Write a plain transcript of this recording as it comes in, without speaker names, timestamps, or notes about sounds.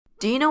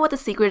Do you know what the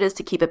secret is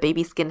to keep a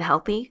baby's skin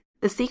healthy?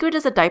 The secret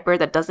is a diaper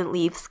that doesn't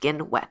leave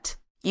skin wet.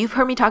 You've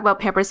heard me talk about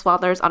Pampers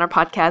Swaddlers on our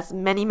podcast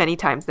many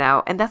times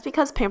now, and that's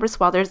because Pampers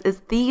Swaddlers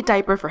is the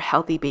diaper for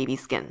healthy baby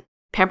skin.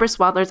 Pampers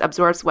Swaddlers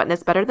absorbs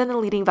wetness better than the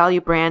leading value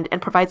brand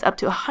and provides up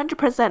to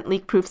 100%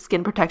 leak-proof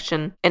skin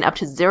protection and up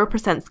to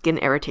 0% skin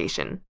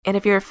irritation. And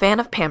if you're a fan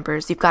of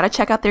Pampers, you've got to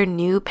check out their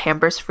new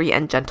Pampers Free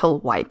and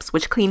Gentle wipes,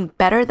 which clean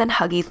better than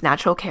Huggies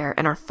Natural Care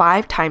and are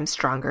 5 times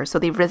stronger, so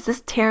they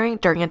resist tearing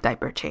during a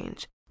diaper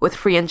change. With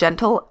Free and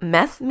Gentle,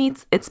 mess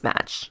meets its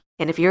match.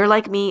 And if you're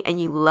like me and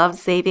you love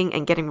saving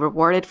and getting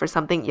rewarded for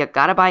something you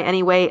gotta buy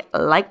anyway,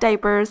 like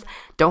diapers,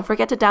 don't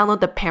forget to download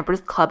the Pampers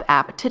Club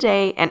app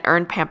today and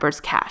earn Pampers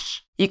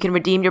Cash. You can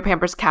redeem your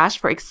Pampers Cash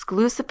for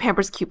exclusive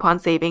Pampers coupon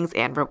savings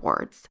and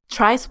rewards.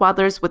 Try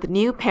Swaddlers with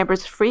new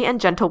Pampers Free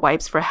and Gentle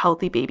wipes for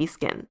healthy baby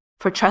skin.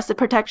 For trusted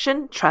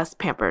protection, trust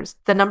Pampers,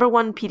 the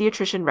 #1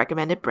 pediatrician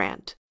recommended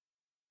brand.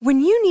 When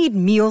you need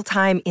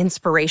mealtime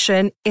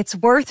inspiration, it's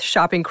worth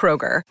shopping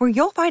Kroger, where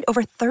you'll find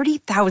over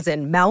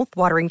 30,000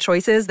 mouth-watering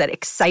choices that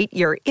excite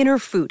your inner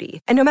foodie.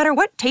 And no matter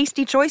what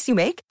tasty choice you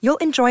make, you'll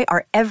enjoy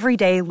our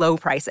everyday low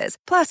prices,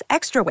 plus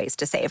extra ways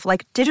to save,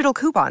 like digital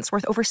coupons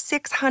worth over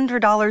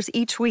 $600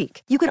 each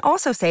week. You can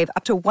also save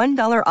up to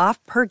 $1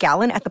 off per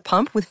gallon at the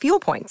pump with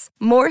fuel points.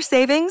 More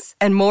savings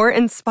and more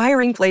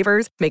inspiring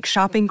flavors make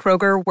shopping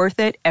Kroger worth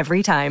it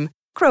every time.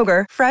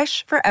 Kroger,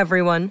 fresh for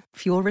everyone.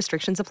 Fuel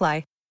restrictions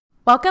apply.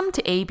 Welcome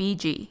to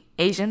ABG,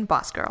 Asian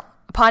Boss Girl,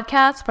 a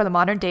podcast for the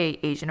modern-day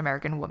Asian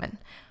American woman.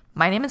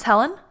 My name is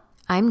Helen.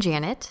 I'm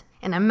Janet.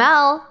 And I'm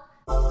Mel.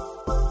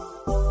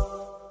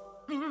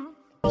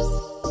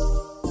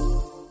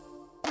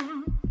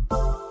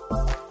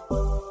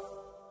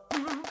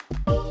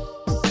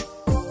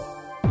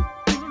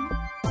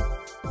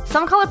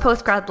 Some call it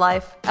post-grad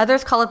life,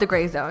 others call it the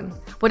gray zone.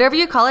 Whatever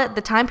you call it,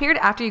 the time period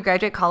after you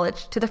graduate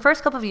college to the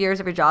first couple of years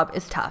of your job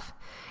is tough.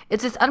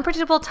 It's this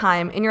unpredictable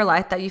time in your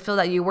life that you feel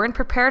that you weren't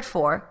prepared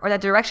for, or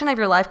that direction of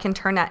your life can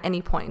turn at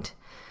any point.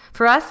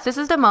 For us, this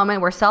is the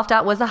moment where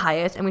self-doubt was the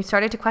highest and we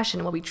started to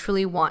question what we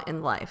truly want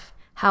in life.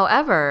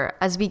 However,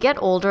 as we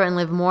get older and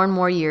live more and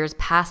more years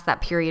past that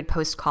period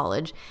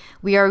post-college,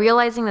 we are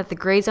realizing that the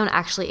gray zone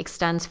actually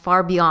extends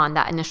far beyond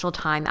that initial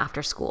time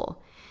after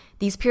school.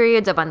 These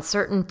periods of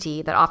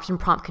uncertainty that often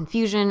prompt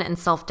confusion and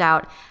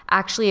self-doubt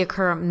actually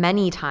occur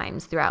many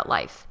times throughout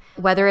life.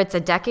 Whether it's a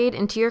decade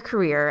into your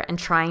career and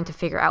trying to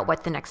figure out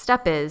what the next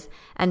step is,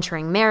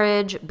 entering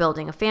marriage,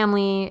 building a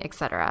family,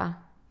 etc.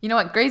 You know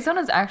what? Gray zone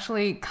is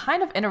actually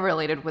kind of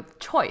interrelated with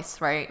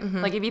choice, right?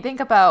 Like if you think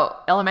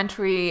about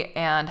elementary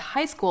and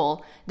high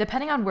school,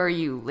 depending on where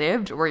you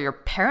lived or where your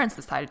parents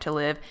decided to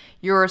live,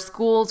 your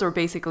schools are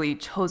basically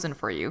chosen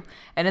for you.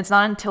 And it's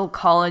not until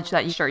college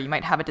that you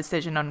might have a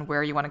decision on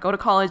where you want to go to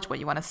college, what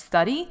you want to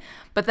study.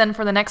 But then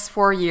for the next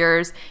 4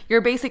 years, you're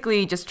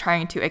basically just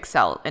trying to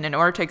excel. And in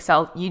order to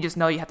excel, you just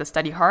know you have to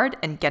study hard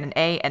and get an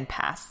A and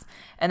pass.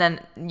 And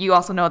then you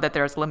also know that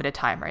there's limited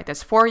time, right?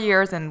 There's 4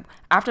 years, and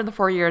after the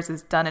 4 years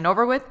is done and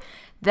over with,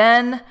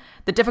 then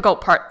the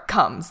difficult part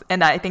comes.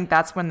 And I think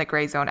that's when the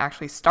gray zone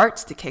actually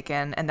starts to kick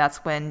in, and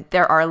that's when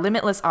there are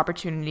limitless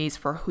opportunities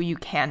for who you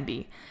can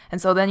be.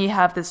 And so then you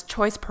have this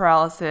choice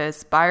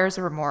paralysis, buyer's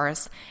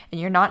remorse, and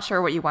you're not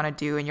sure what you want to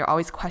do, and you're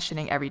always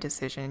questioning every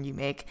decision you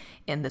make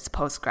in this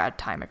post-grad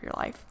time of your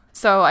life.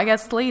 So I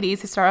guess,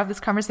 ladies, to start off this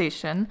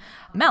conversation,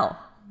 Mel,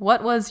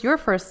 what was your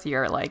first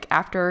year like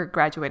after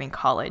graduating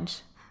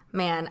college?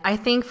 Man, I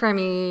think for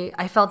me,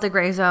 I felt the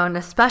gray zone,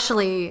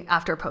 especially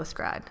after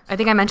post-grad. I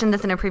think I mentioned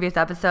this in a previous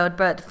episode,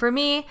 but for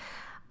me,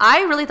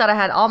 I really thought I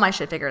had all my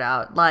shit figured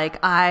out. Like,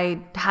 I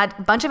had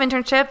a bunch of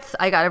internships,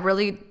 I got a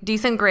really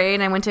decent grade,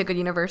 and I went to a good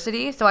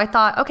university. So I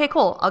thought, okay,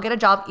 cool, I'll get a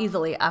job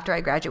easily after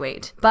I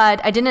graduate.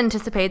 But I didn't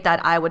anticipate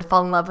that I would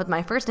fall in love with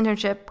my first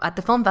internship at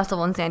the film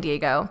festival in San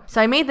Diego. So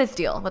I made this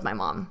deal with my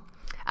mom.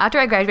 After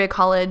I graduated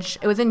college,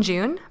 it was in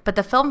June, but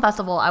the film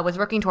festival I was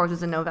working towards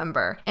was in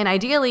November. And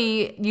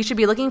ideally, you should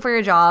be looking for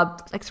your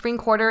job like spring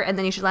quarter, and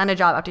then you should land a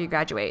job after you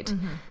graduate.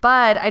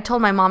 But I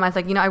told my mom, I was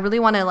like, I really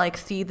want to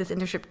see this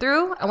internship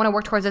through. I want to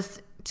work towards this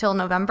till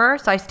November.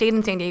 So I stayed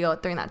in San Diego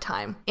during that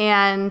time.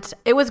 And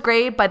it was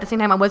great, but at the same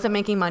time, I wasn't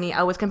making money.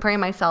 I was comparing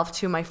myself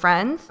to my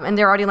friends, and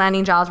they're already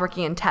landing jobs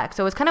working in tech.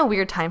 So it was kind of a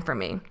weird time for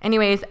me.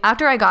 Anyways,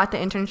 after I got the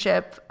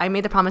internship, I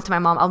made the promise to my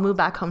mom, I'll move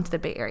back home to the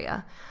Bay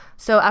Area.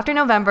 So after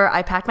November,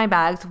 I packed my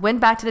bags, went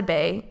back to the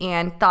Bay,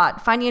 and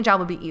thought finding a job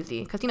would be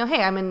easy. Because,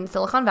 hey, I'm in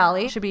Silicon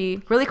Valley. Should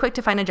be really quick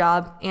to find a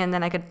job, and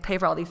then I could pay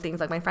for all these things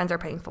like my friends are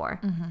paying for.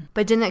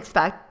 But didn't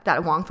expect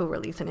that Wong Fu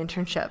released an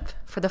internship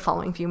for the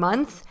following few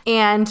months.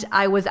 And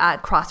I was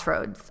at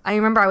crossroads. I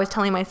remember I was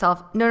telling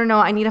myself, no,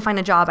 I need to find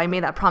a job. I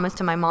made that promise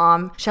to my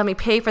mom. She helped me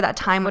pay for that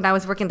time when I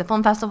was working at the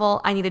film festival.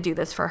 I need to do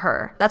this for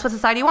her. That's what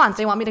society wants.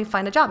 They want me to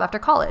find a job after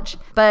college.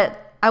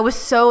 But I was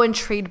so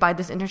intrigued by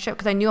this internship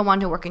because I knew I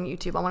wanted to work in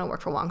YouTube. I want to work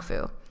for Wong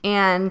Fu.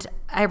 And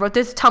I wrote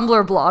this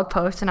Tumblr blog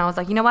post, and I was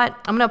like, you know what?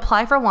 I'm going to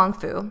apply for Wong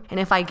Fu. And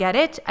if I get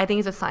it, I think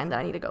it's a sign that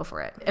I need to go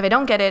for it. If I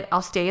don't get it,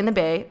 I'll stay in the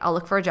Bay. I'll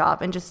look for a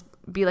job and just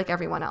be like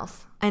everyone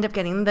else. I ended up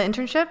getting the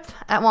internship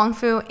at Wong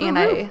Fu, and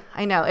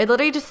I know it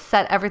literally just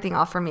set everything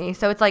off for me.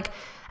 So it's like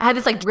I had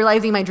this like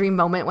realizing my dream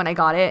moment when I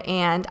got it,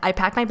 and I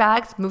packed my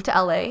bags, moved to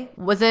LA.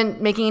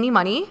 Wasn't making any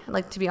money,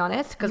 like, to be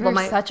honest, because You're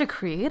such a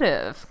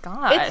creative.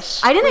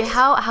 Gosh, I didn't. Wait,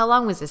 how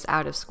long was this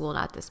out of school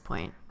at this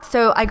point?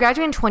 So I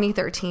graduated in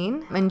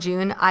 2013 in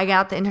June. I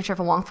got the internship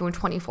for Wong Fu in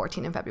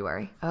 2014 in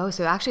February. Oh,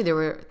 so actually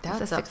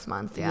that's 6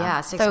 months. Yeah,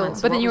 Yeah, 6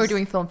 months. but then you were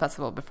doing film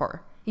festival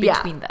before. Yeah.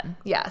 Between then.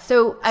 Yeah.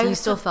 So you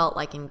still felt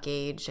like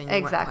engaged and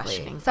you weren't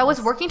questioning. So I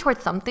was working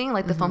towards something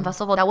like the film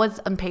festival that was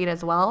unpaid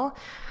as well.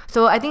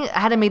 So I think I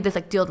had to make this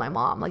like deal with my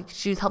mom. Like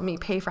she was helping me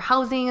pay for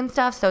housing and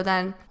stuff. So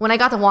then when I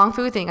got the Wong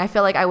Fu thing, I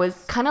feel like I was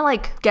kind of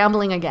like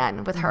gambling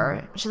again with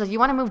her. She's like, you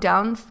want to move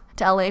down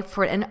to LA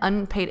for an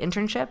unpaid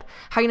internship?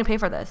 How are you going to pay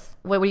for this?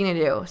 What are you going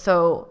to do?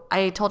 So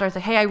I told her, I was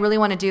like, hey, I really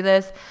want to do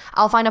this.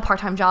 I'll find a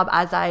part-time job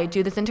as I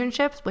do this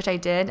internship, which I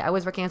did. I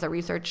was working as a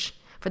research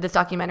for this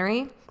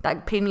documentary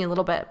that paid me a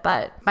little bit,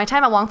 but my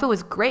time at Wong Fu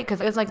was great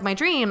because it was like my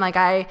dream. Like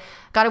I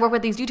got to work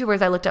with these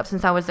YouTubers I looked up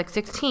since I was like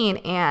 16,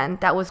 and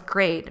that was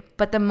great.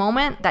 But the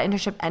moment that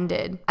internship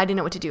ended, I didn't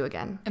know what to do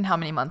again. And how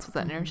many months was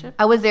that internship?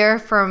 I was there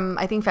from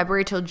I think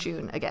February till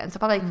June again, so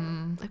probably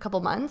like a couple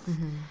months.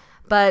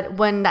 But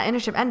when that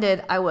internship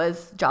ended, I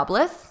was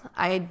jobless.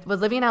 I was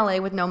living in LA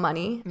with no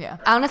money. Yeah.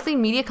 Honestly,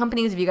 media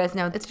companies, if you guys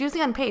know, it's usually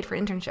unpaid for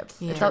internships.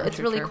 Yeah, so it's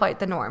really quite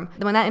the norm.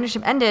 When that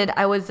internship ended,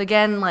 I was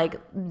again like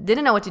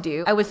didn't know what to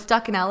do. I was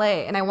stuck in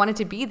LA and I wanted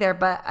to be there,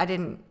 but I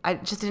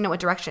just didn't know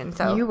what direction.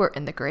 So You were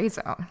in the gray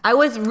zone. I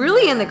was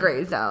really in the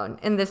gray zone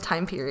in this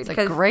time period. It's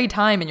a gray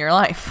time in your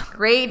life.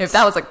 Great. If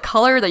that was a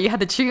color that you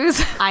had to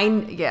choose,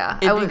 it'd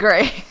be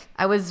gray.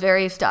 I was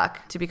very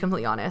stuck, to be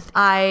completely honest.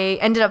 I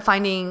ended up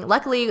finding,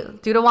 luckily,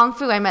 due to Wong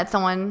Fu, I met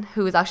someone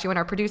who is actually one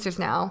of our producers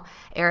now,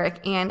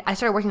 Eric, and I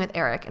started working with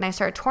Eric, and I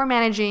started tour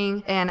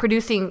managing and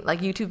producing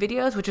like YouTube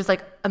videos, which was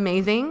like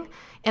amazing.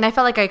 And I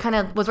felt like I kind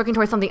of was working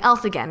towards something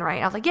else again,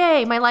 right? I was like,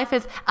 yay, my life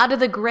is out of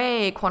the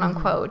gray, quote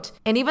unquote.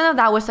 And even though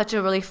that was such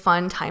a really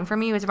fun time for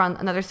me, it was around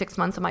another 6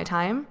 months of my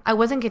time, I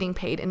wasn't getting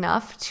paid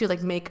enough to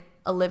like make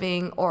a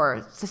living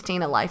or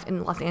sustain a life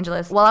in Los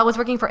Angeles. While I was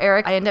working for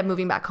Eric, I ended up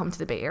moving back home to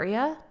the Bay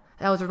Area.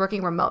 I was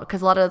working remote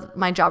because a lot of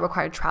my job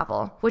required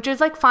travel, which was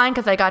like fine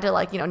because I got to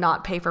like,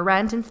 not pay for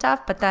rent and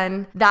stuff. But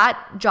then that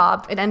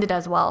job, it ended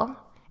as well.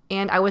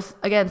 And I was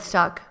again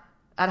stuck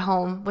at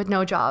home with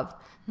no job.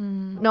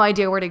 No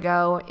idea where to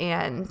go,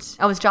 and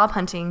I was job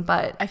hunting,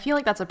 but I feel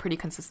like that's a pretty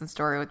consistent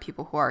story with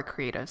people who are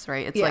creatives,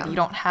 right? It's Yeah. like you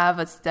don't have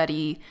a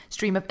steady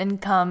stream of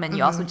income, and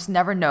you also just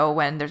never know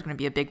when there's going to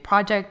be a big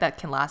project that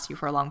can last you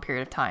for a long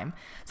period of time.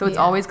 So it's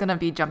always going to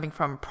be jumping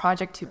from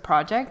project to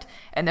project,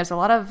 and there's a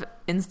lot of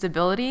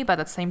instability, but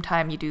at the same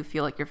time, you do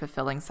feel like you're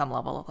fulfilling some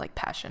level of like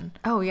passion.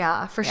 oh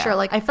yeah, for sure.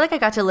 Like I feel like I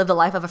got to live the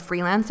life of a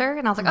freelancer,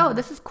 and I was like, oh,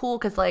 this is cool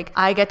because like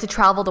I get to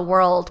travel the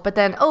world, but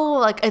then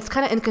like it's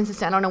kind of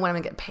inconsistent. I don't know when I'm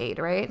gonna get paid,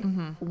 right?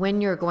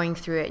 When you're going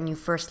through it and you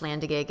first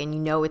land a gig and you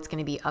know it's going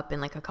to be up in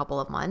like a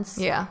couple of months,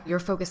 Yeah. you're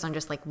focused on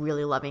just like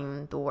really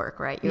loving the work,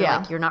 right? You're Yeah.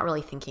 like, you're not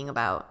really thinking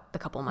about the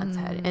couple months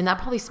ahead. And that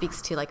probably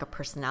speaks to like a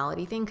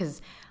personality thing,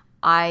 because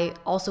I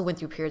also went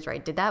through periods where I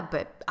did that,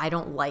 but I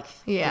don't like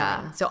Yeah.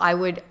 feeling. So I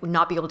would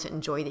not be able to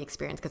enjoy the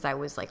experience because I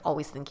was like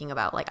always thinking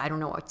about like, I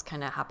don't know what's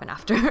going to happen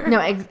after. No,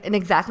 and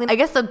exactly. I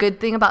guess the good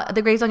thing about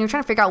the gray zone, you're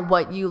trying to figure out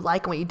what you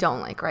like and what you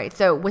don't like, right?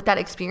 So with that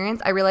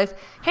experience, I realized,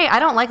 hey, I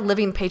don't like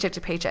living paycheck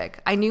to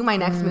paycheck. I knew my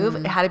next move,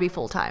 it had to be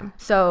full time.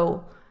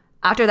 So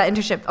after that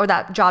internship or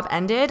that job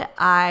ended,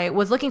 I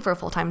was looking for a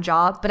full-time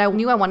job, but I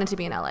knew I wanted to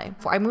be in LA.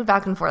 I moved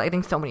back and forth, I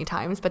think, so many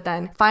times. But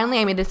then finally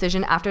I made a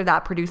decision after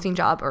that producing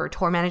job or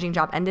tour managing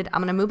job ended. I'm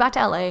going to move back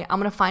to LA. I'm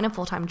going to find a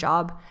full-time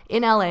job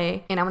in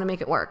LA and I'm going to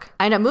make it work.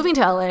 I ended up moving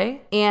to LA,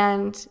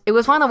 and it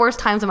was one of the worst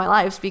times of my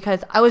life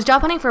because I was job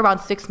hunting for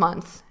about 6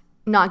 months.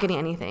 Not getting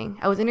anything.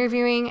 I was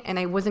interviewing and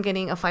I wasn't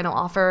getting a final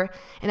offer.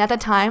 And at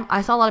that time,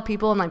 I saw a lot of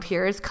people and my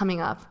peers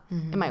coming up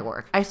in my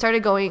work. I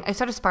started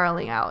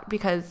spiraling out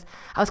because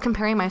I was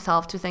comparing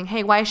myself to saying,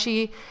 hey, why does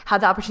she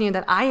have the opportunity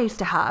that I used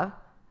to have?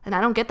 And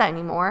I don't get that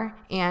anymore.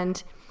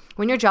 And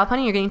when you're job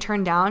hunting, you're getting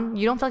turned down.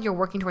 You don't feel like you're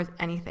working towards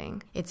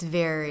anything. It's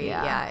very,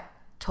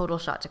 total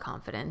shot to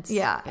confidence.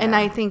 Yeah. And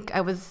I think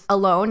I was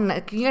alone.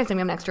 You guys know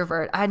me, I'm an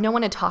extrovert. I had no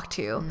one to talk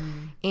to.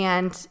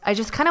 And I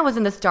just kind of was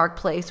in this dark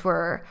place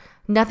where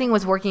nothing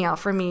was working out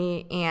for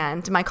me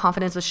and my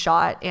confidence was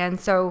shot. And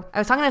so I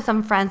was talking to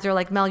some friends. They're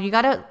like, Mel, you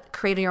got to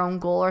create your own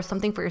goal or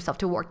something for yourself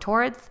to work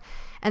towards.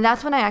 And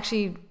that's when I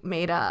actually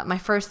made my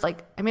first, I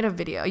made a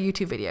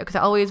YouTube video, because I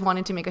always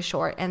wanted to make a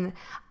short. And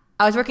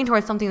I was working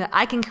towards something that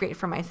I can create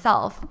for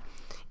myself.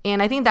 And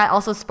I think that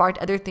also sparked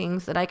other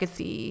things that I could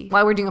see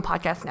why we're doing a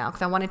podcast now,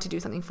 because I wanted to do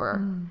something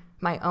for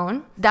my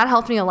own. That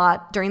helped me a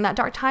lot during that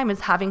dark time, is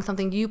having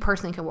something you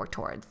personally can work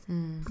towards.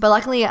 But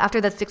luckily,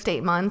 after the 6 to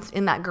 8 months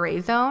in that gray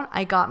zone,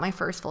 I got my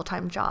first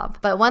full-time job.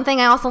 But one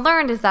thing I also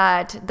learned is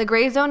that the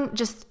gray zone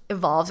just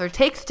evolves or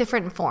takes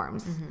different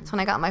forms. So when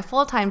I got my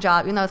full-time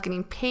job, even though I was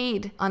getting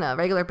paid on a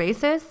regular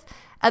basis,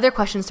 other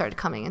questions started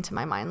coming into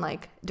my mind,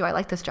 like, do I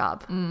like this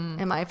job?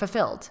 Am I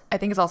fulfilled? I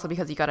think it's also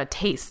because you got a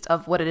taste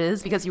of what it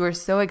is because you were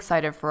so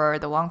excited for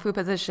the Wong Fu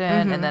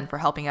position and then for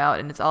helping out.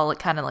 And it's all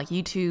kind of like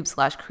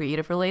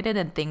YouTube/creative related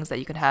and things that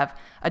you could have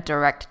a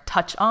direct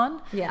touch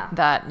on. Yeah.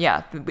 That,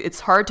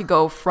 it's hard to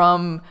go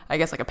from, I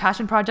guess, like a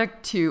passion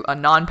project to a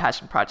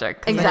non-passion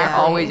project. 'Cause then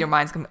Exactly. your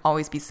mind's can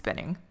always be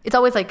spinning. It's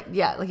always like,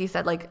 like you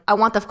said, like I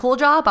want the cool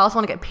job. I also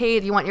want to get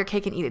paid. You want your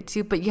cake and eat it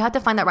too. But you have to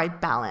find that right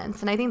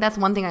balance. And I think that's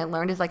one thing I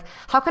learned is like,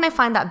 how can I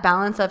find that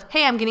balance of,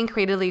 hey, I'm getting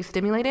creatively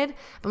stimulated,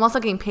 but I'm also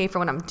getting paid for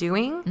what I'm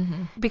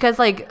doing? Because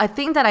like a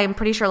thing that I'm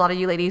pretty sure a lot of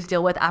you ladies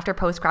deal with after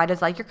post-grad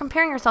is like you're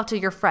comparing yourself to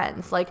your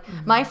friends. Like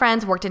my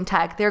friends worked in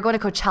tech. They were going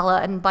to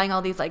Coachella and buying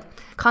all these like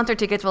concert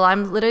tickets while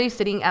I'm literally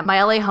sitting at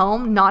my LA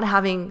home, not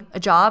having a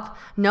job,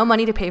 no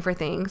money to pay for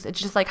things. It's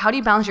just like, how do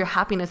you balance your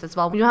happiness as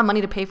well when you don't have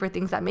money to pay for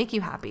things that make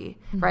you happy,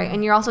 right?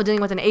 And you're also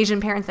dealing with an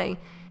Asian parent saying,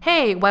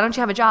 hey, why don't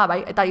you have a job?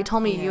 I thought you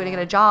told me you were going to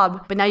get a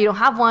job, but now you don't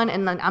have one,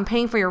 and then I'm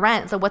paying for your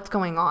rent. So what's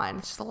going on?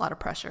 It's just a lot of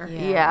pressure.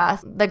 Yeah.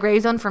 The gray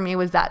zone for me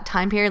was that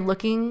time period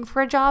looking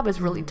for a job is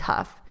really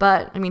tough.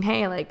 But I mean,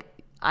 hey, like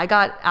I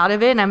got out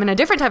of it and I'm in a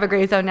different type of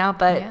gray zone now,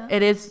 but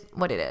it is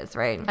what it is,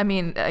 right? I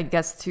mean, I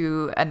guess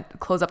to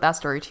close up that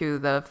story too,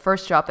 the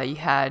first job that you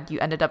had, you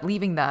ended up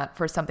leaving that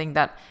for something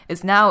that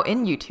is now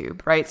in YouTube,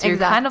 right? So you're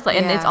kind of like,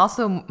 and it's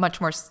also much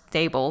more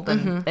stable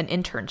than an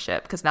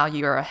internship because now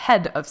you're a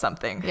head of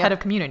something, head of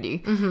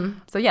community.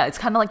 So yeah, it's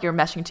kind of like you're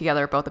meshing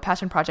together both the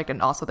passion project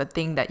and also the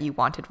thing that you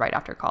wanted right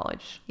after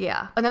college.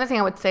 Yeah. Another thing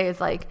I would say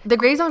is like the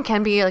gray zone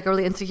can be like a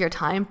really insecure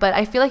time, but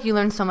I feel like you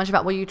learn so much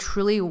about what you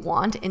truly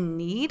want and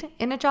need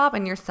in a job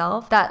and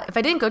yourself that if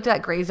I didn't go to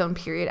that gray zone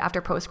period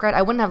after post-grad,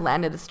 I wouldn't have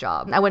landed this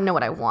job. I wouldn't know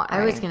what I want.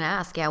 I was going to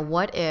ask,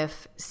 what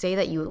if, say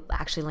that you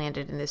actually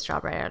landed in this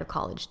job right out of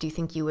college, do you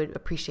think you would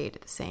appreciate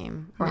it the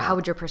same? Or how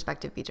would your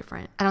perspective be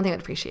different? I don't think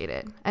I'd appreciate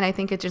it. And I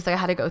think it's just like I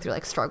had to go through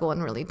like struggle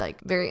and really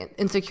like very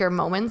insecure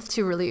moments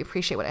to really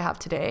appreciate what I have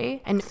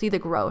today and see the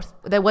growth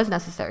that was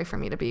necessary for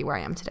me to be where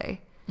I am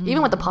today.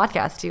 Even with the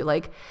podcast too,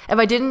 like if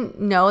I didn't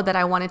know that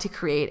I wanted to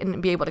create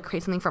and be able to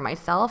create something for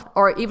myself,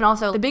 or even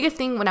also the biggest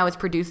thing when I was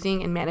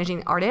producing and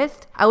managing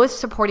artists, I was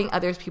supporting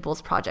other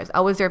people's projects.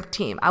 I was their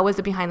team. I was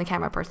the behind the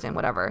camera person,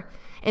 whatever.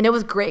 And it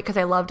was great because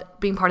I loved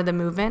being part of the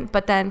movement.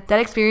 But then that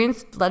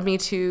experience led me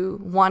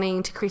to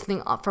wanting to create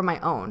something up for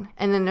my own.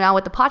 And then now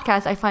with the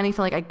podcast, I finally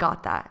feel like I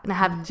got that. And I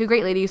have two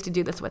great ladies to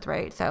do this with,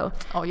 right? So.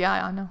 Oh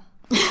yeah, I know.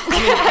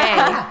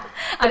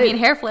 I mean,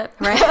 hair flip,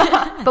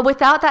 right? But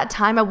without that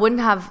time, I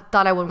wouldn't have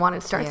thought I would want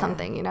to start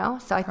something, you know?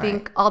 So I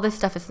think all this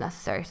stuff is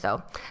necessary.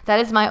 So that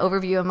is my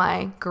overview of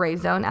my gray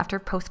zone after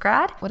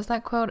post-grad. What is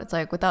that quote? It's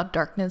like, without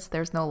darkness,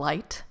 there's no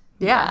light.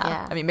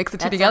 Yeah. I mean, mix the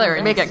two together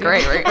and make it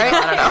great, right?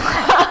 I don't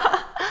know.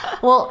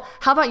 Well,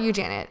 how about you,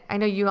 Janet? I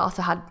know you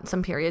also had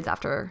some periods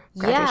after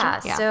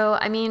graduation. Yeah. So,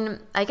 I mean,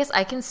 I guess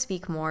I can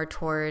speak more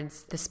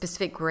towards the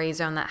specific gray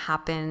zone that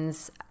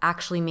happens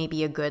actually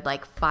maybe a good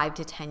like 5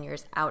 to 10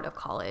 years out of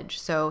college.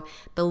 So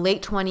the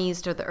late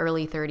 20s to the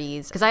early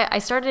 30s, because I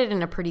started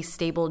in a pretty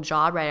stable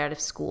job right out of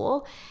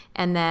school.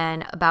 And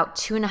then about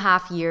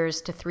 2.5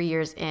 years to 3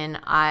 years in,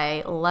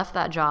 I left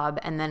that job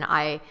and then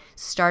I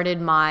started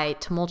my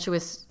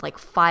tumultuous like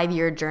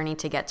 5-year journey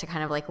to get to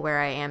kind of like where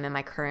I am in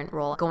my current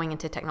role, going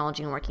into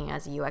technology and working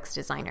as a UX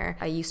designer.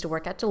 I used to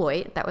work at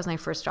Deloitte. That was my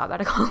first job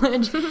out of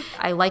college.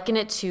 I liken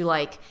it to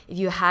like if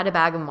you had a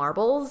bag of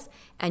marbles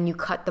and you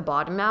cut the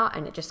bottom out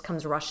and it just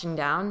comes rushing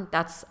down.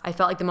 I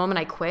felt like the moment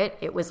I quit,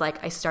 it was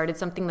like I started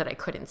something that I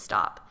couldn't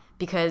stop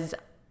because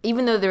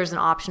even though there's an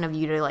option of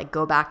you to like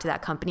go back to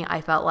that company,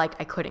 I felt like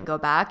I couldn't go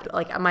back.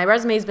 Like my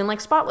resume has been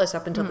like spotless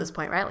up until this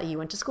point, right? Like you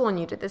went to school and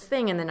you did this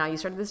thing and then now you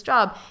started this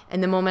job.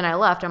 And the moment I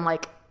left, I'm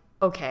like,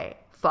 okay,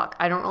 fuck,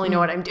 I don't really know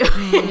what I'm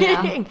doing.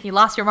 Yeah. You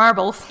lost your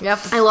marbles. Yep.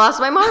 I lost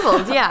my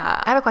marbles,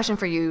 yeah. I have a question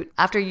for you.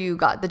 After you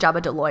got the job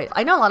at Deloitte,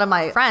 I know a lot of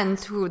my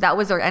friends who that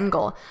was their end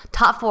goal.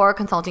 Top 4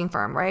 consulting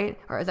firm, right?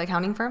 Or is it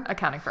accounting firm?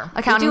 Accounting firm.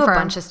 Accounting do firm. a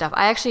bunch of stuff.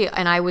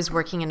 I was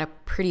working in a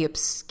pretty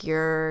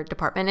obscure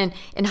department. And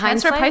in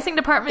Transfer hindsight, pricing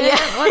department.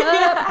 Yeah.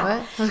 What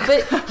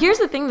up? But here's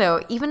the thing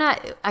though, even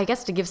I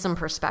guess to give some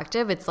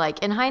perspective, it's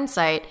like in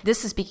hindsight,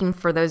 this is speaking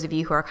for those of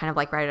you who are kind of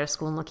like right out of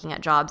school and looking at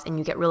jobs and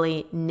you get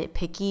really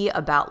nitpicky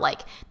about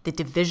like the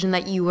division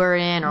that you were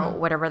in or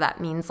whatever that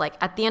means. Like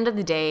at the end of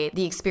the day,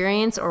 the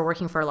experience or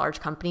working for a large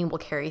company will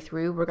carry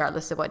through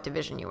regardless of what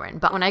division you were in.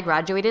 But when I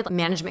graduated,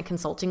 management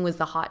consulting was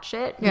the hot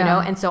shit, you know?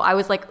 And so I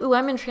was like, ooh,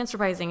 I'm in transfer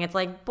pricing. It's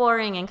like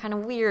boring and kind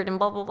of weird and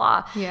blah, blah,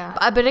 blah. Yeah.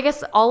 But I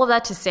guess all of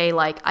that to say,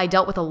 like, I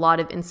dealt with a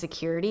lot of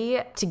insecurity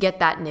to get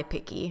that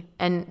nitpicky.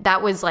 And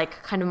that was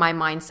like kind of my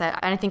mindset.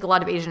 And I think a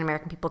lot of Asian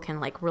American people can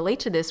like relate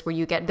to this where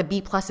you get the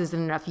B+ isn't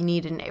enough, you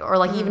need an A, or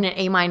like even an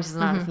A- is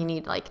not enough, you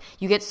need like,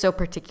 you get so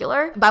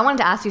particular. But I wanted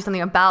to ask you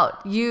something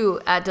about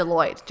you at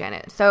Deloitte,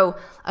 Janet. So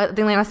the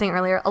thing I was saying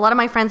earlier, a lot of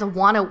my friends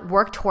want to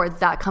work towards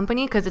that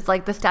company because it's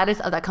like the status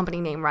of that company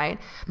name, right?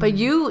 But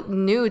you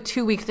knew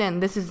 2 weeks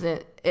in, this is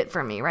it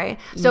for me, right?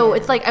 So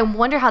it's like, I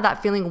wonder how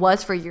that feeling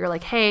was for you. You're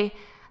like, hey,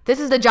 this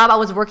is the job I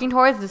was working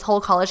towards this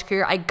whole college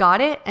career. I got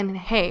it. And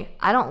hey,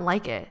 I don't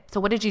like it. So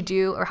what did you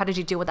do or how did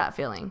you deal with that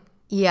feeling?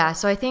 Yeah,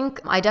 so I think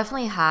I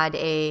definitely had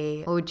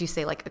what would you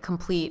say, like a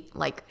complete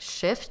like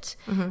shift.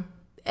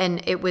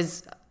 And it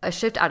was a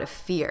shift out of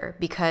fear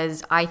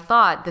because I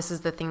thought this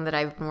is the thing that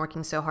I've been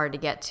working so hard to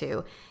get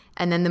to.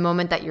 And then the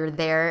moment that you're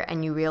there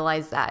and you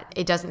realize that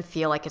it doesn't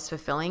feel like it's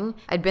fulfilling.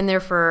 I'd been there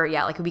for,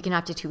 like a week and a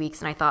half to 2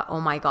 weeks. And I thought, oh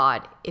my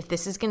God, if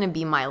this is going to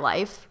be my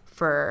life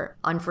for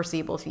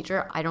unforeseeable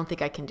future, I don't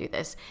think I can do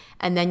this.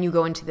 And then you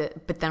go into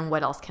but then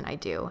what else can I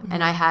do?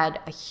 And I had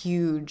a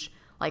huge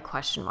like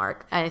question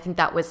mark. And I think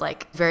that was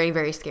like very,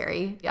 very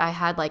scary. I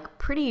had like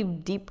pretty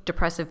deep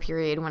depressive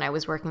period when I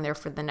was working there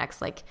for the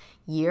next like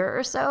year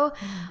or so.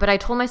 But I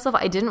told myself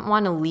I didn't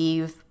want to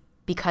leave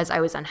because I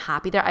was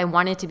unhappy there. I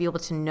wanted to be able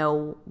to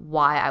know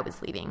why I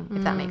was leaving,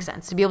 if that makes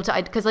sense. To be able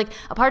to, because like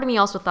a part of me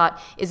also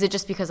thought, is it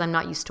just because I'm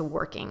not used to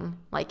working?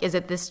 Like, is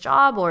it this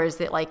job or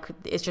is it like,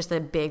 it's just a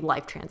big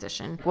life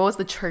transition? What was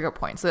the trigger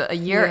point? So a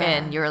year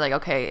in, you're like,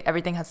 okay,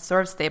 everything has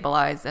sort of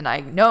stabilized and I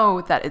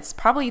know that it's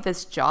probably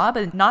this job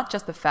and not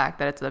just the fact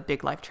that it's a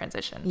big life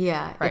transition.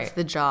 Yeah, right? It's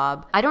the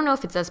job. I don't know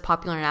if it's as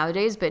popular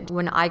nowadays, but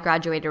when I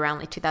graduated around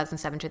like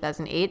 2007,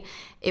 2008,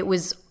 it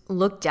was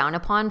looked down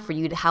upon for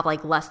you to have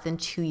like less than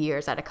 2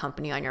 years at a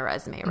company on your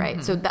resume,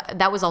 right? So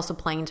that was also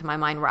playing into my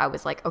mind where I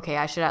was like, okay,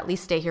 I should at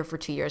least stay here for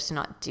 2 years to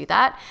not do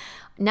that.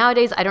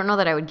 Nowadays, I don't know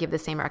that I would give the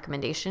same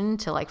recommendation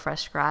to like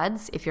fresh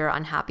grads if you're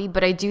unhappy,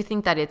 but I do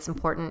think that it's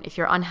important if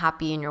you're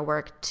unhappy in your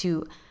work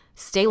to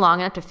stay long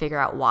enough to figure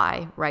out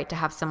why, right? To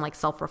have some like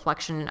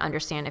self-reflection and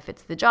understand if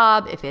it's the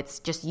job, if it's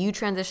just you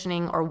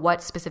transitioning, or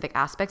what specific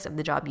aspects of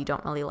the job you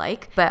don't really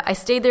like. But I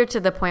stayed there to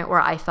the point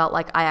where I felt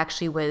like I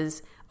actually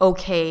was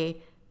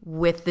okay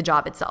with the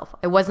job itself.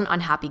 I wasn't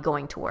unhappy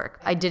going to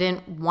work. I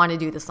didn't want to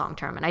do this long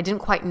term and I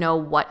didn't quite know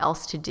what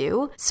else to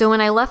do. So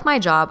when I left my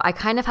job, I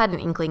kind of had an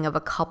inkling of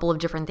a couple of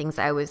different things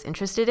I was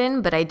interested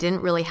in, but I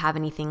didn't really have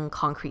anything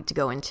concrete to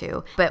go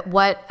into. But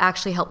what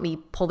actually helped me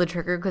pull the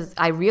trigger, because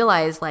I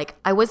realized like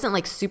I wasn't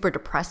like super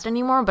depressed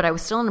anymore, but I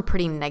was still in a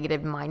pretty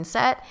negative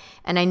mindset.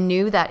 And I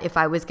knew that if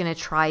I was going to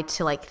try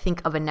to like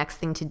think of a next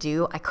thing to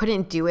do, I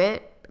couldn't do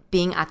it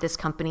being at this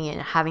company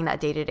and having that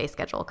day-to-day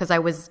schedule because I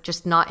was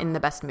just not in the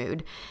best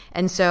mood.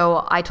 And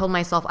so I told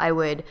myself I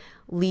would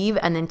leave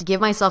and then to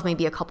give myself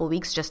maybe a couple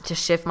weeks just to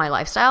shift my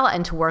lifestyle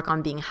and to work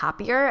on being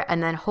happier,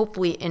 and then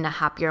hopefully in a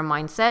happier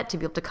mindset to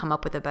be able to come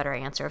up with a better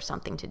answer of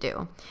something to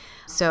do.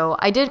 So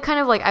I did kind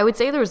of like, I would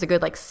say there was a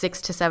good like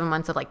 6 to 7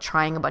 months of like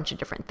trying a bunch of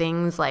different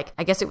things. Like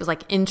I guess it was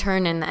like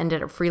intern and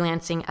ended up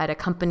freelancing at a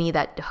company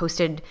that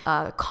hosted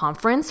a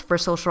conference for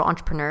social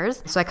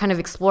entrepreneurs. So I kind of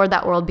explored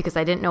that world because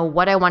I didn't know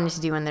what I wanted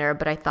to do in there,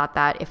 but I thought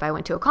that if I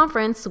went to a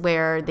conference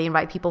where they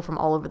invite people from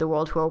all over the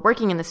world who are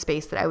working in the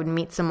space, that I would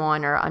meet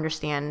someone or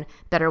understand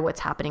better what's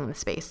happening in the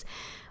space.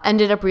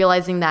 Ended up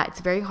realizing that it's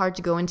very hard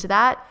to go into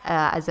that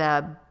as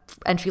a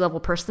entry-level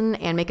person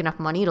and make enough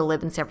money to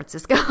live in San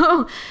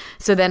Francisco.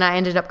 So then I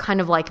ended up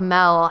kind of like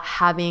Mel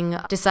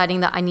deciding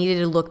that I needed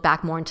to look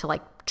back more into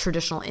like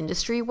traditional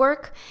industry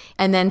work.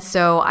 And then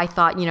so I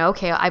thought,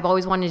 okay, I've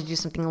always wanted to do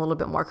something a little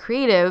bit more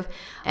creative.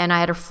 And I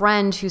had a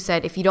friend who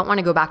said, if you don't want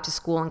to go back to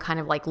school and kind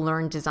of like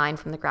learn design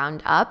from the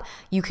ground up,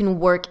 you can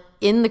work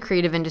in the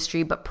creative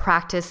industry, but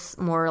practice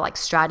more like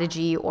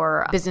strategy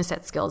or business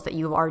set skills that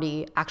you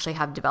already actually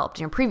have developed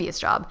in your previous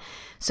job.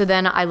 So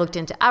then I looked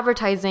into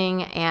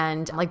advertising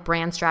and like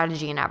brand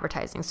strategy and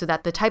advertising, so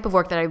that the type of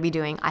work that I'd be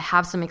doing, I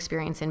have some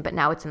experience in, but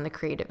now it's in the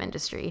creative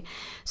industry.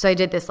 So I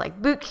did this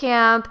like boot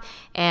camp,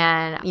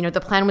 and the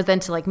plan was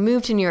then to like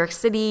move to New York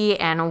City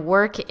and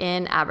work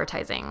in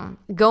advertising.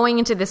 Going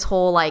into this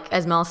whole, like,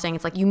 as Mel was saying,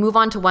 it's like you move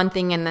on to one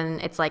thing and then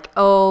it's like,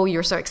 oh,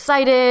 you're so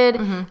excited.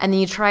 And then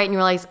you try it and you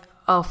realize,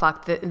 oh,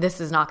 fuck, this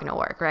is not going to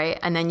work, right?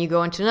 And then you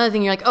go into another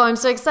thing, you're like, oh, I'm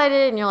so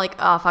excited. And you're like,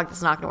 oh, fuck, this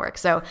is not going to work.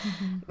 So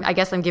I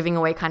guess I'm giving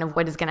away kind of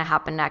what is going to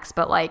happen next.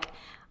 But like,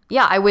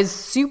 yeah, I was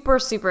super,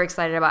 super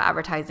excited about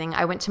advertising.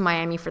 I went to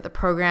Miami for the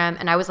program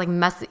and I was like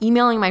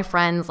emailing my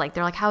friends. Like,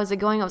 they're like, how is it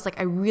going? I was like,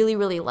 I really,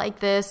 really like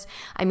this.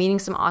 I'm meeting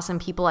some awesome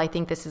people. I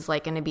think this is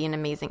like going to be an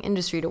amazing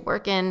industry to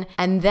work in.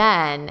 And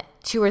then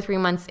 2 or 3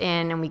 months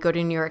in and we go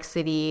to New York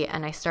City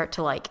and I start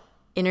to like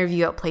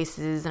interview at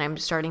places and I'm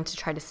starting to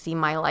try to see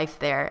my life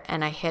there,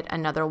 and I hit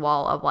another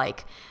wall of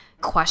like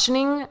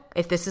questioning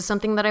if this is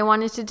something that I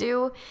wanted to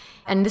do.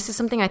 And this is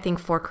something I think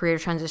for career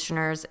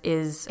transitioners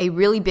is a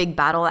really big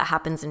battle that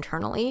happens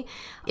internally,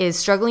 is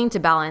struggling to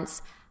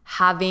balance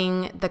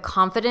having the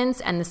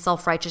confidence and the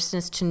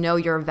self-righteousness to know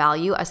your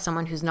value as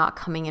someone who's not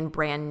coming in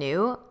brand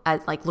new, as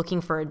like looking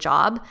for a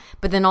job,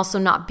 but then also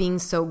not being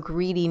so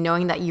greedy,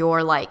 knowing that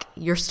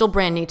you're still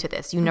brand new to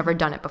this. You've never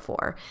done it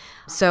before.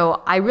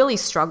 So I really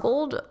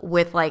struggled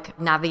with like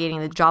navigating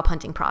the job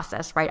hunting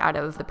process right out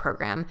of the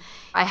program.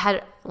 I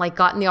had like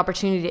gotten the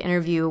opportunity to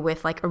interview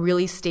with like a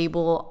really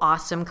stable,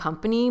 awesome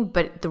company,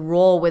 but the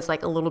role was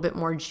like a little bit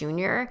more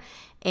junior.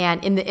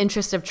 And in the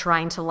interest of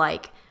trying to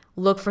like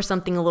look for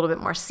something a little bit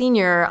more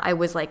senior, I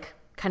was like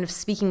kind of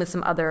speaking with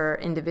some other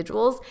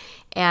individuals,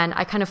 and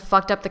I kind of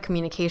fucked up the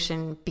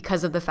communication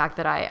because of the fact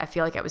that I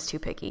feel like I was too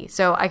picky.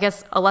 So I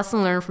guess a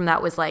lesson learned from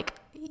that was like,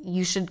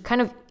 you should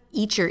kind of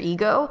eat your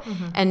ego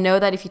and know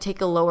that if you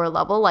take a lower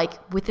level,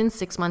 like within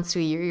 6 months to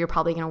a year, you're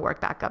probably going to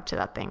work back up to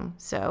that thing.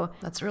 So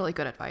That's really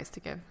good advice to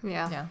give.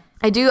 Yeah.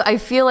 I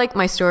feel like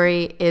my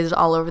story is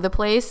all over the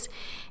place.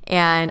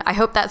 And I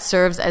hope that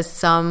serves as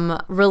some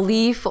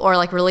relief or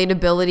like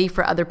relatability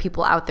for other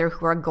people out there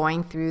who are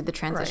going through the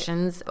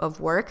transitions of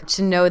work,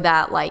 to know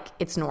that like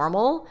it's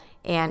normal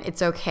and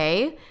it's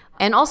okay.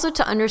 And also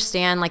to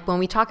understand, like when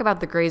we talk about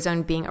the gray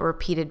zone being a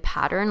repeated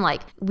pattern,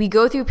 like we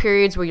go through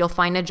periods where you'll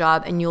find a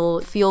job and you'll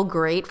feel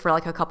great for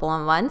like a couple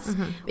of months.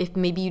 If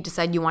maybe you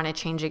decide you want to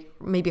change it,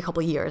 maybe a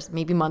couple of years,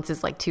 maybe months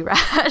is like too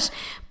rash,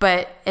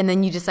 and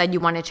then you decide you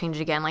want to change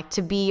again, like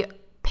to be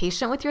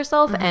patient with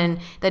yourself and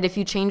that if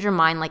you change your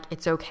mind, like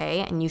it's okay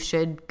and you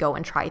should go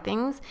and try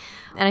things.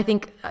 And I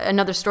think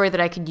another story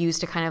that I could use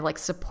to kind of like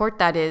support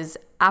that is,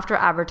 after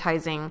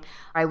advertising,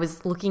 I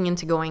was looking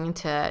into going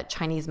into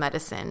Chinese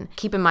medicine.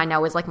 Keep in mind now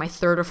it was like my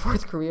 3rd or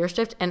 4th career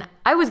shift, and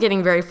I was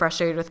getting very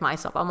frustrated with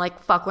myself. I'm like,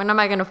 fuck, when am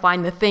I going to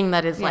find the thing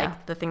that is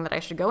like the thing that I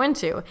should go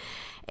into?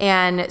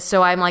 And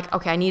so I'm like,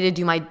 okay, I need to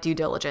do my due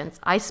diligence.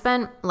 I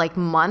spent like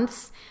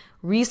months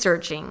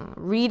researching,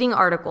 reading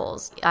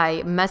articles.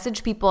 I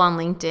messaged people on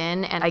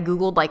LinkedIn and I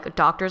Googled like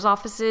doctors'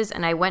 offices,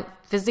 and I went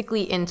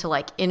physically into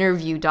like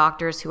interview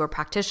doctors who are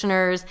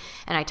practitioners,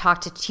 and I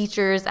talked to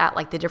teachers at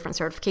like the different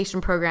certification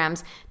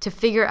programs to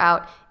figure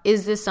out,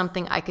 is this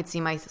something I could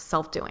see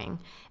myself doing?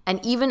 And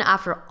even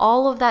after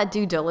all of that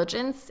due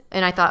diligence,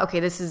 and I thought,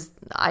 okay,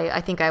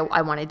 I think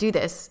I want to do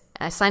this.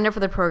 And I signed up for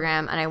the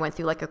program and I went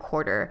through like a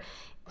quarter.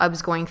 I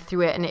was going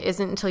through it, and it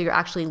isn't until you're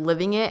actually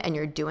living it and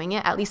you're doing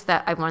it, at least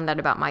that I've learned that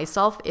about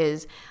myself,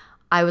 is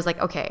I was like,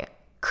 okay,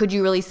 could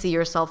you really see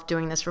yourself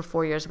doing this for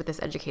 4 years with this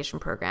education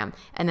program?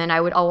 And then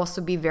I would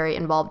also be very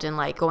involved in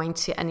like going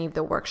to any of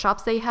the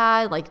workshops they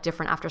had, like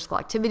different after school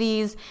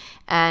activities.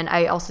 And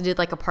I also did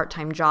like a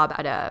part-time job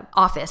at a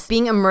office.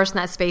 Being immersed in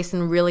that space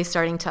and really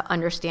starting to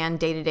understand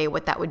day to day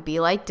what that would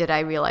be like, did I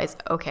realize,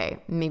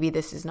 okay, maybe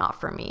this is not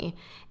for me.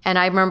 And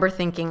I remember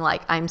thinking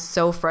like, I'm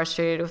so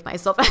frustrated with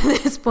myself at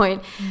this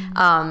point.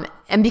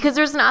 And because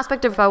there's an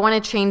aspect of, if I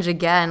want to change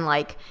again,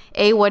 like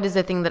A, what is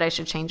the thing that I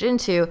should change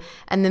into?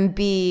 And then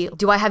B,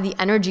 do I have the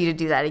energy to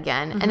do that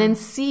again? And then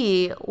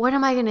C, what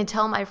am I going to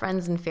tell my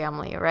friends and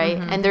family, right?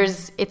 And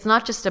it's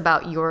not just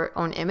about your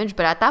own image,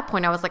 but at that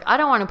point I was like, I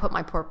don't want to put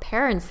my poor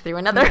parents through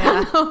another,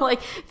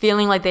 like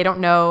feeling like they don't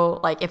know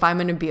like if I'm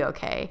going to be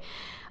okay.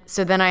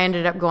 So then I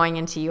ended up going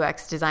into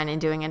UX design and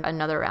doing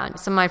another round.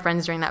 Some of my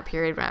friends during that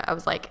period, I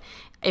was like,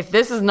 if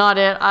this is not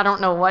it, I don't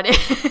know what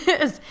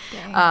is.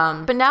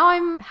 But now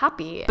I'm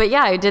happy. But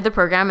yeah, I did the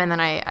program, and then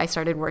I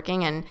started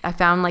working, and I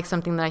found like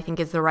something that I think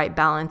is the right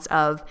balance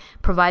of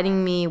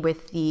providing me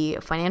with the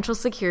financial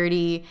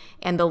security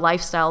and the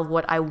lifestyle of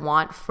what I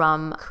want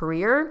from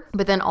career,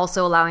 but then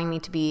also allowing me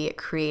to be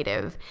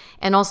creative.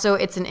 And also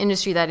it's an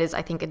industry that is,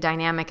 I think,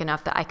 dynamic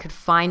enough that I could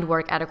find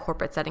work at a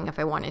corporate setting if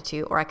I wanted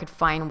to, or I could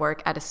find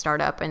work at a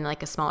startup and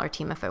like a smaller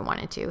team if I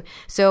wanted to.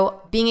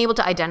 So being able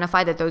to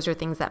identify that those are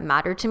things that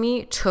matter to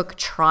me took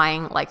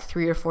trying like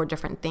 3 or 4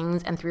 different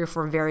things, and 3 or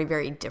 4 very,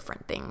 very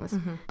different things.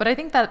 But I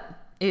think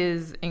that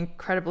is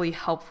incredibly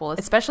helpful,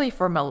 especially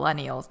for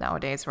millennials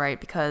nowadays, right?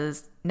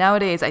 Because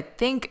nowadays, I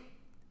think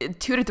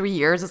 2 to 3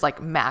 years is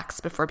like max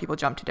before people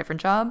jump to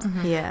different jobs.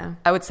 Yeah.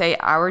 I would say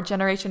our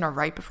generation, or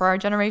right before our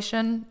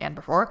generation and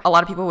before, a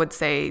lot of people would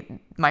say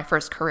my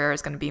first career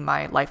is going to be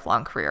my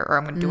lifelong career, or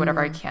I'm going to do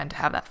whatever I can to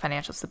have that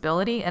financial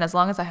stability. And as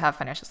long as I have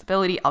financial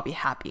stability, I'll be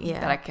happy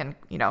that I can,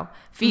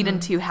 feed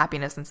into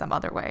happiness in some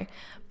other way.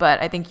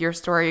 But I think your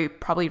story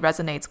probably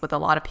resonates with a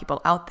lot of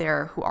people out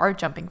there who are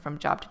jumping from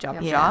job to job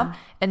to job,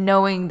 and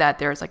knowing that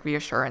there's like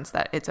reassurance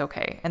that it's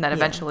okay, and that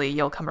eventually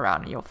you'll come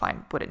around and you'll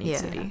find what it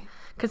needs to be.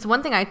 Because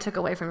one thing I took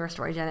away from your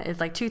story, Jenna, is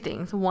like 2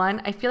 things.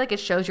 One, I feel like it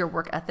shows your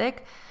work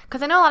ethic.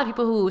 Because I know a lot of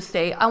people who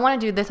say, I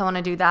want to do this, I want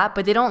to do that,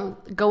 but they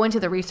don't go into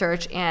the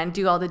research and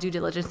do all the due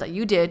diligence that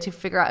you did to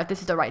figure out if this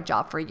is the right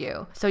job for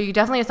you. So you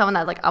definitely are someone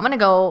that's like, I'm going to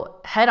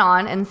go head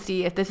on and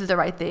see if this is the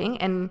right thing.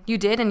 And you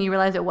did, and you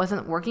realized it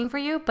wasn't working for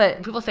you.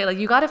 But people say, like,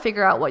 you got to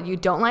figure out what you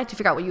don't like to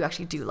figure out what you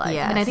actually do like.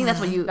 Yes. And I think that's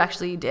what you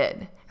actually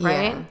did,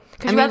 right? Yeah.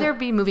 Because you'd rather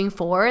be moving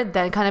forward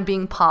than kind of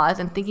being paused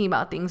and thinking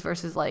about things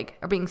versus like,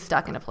 or being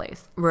stuck in a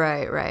place.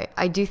 Right.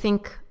 I do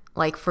think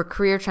like for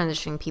career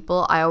transitioning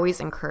people, I always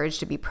encourage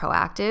to be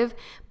proactive,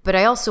 but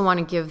I also want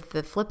to give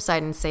the flip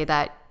side and say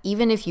that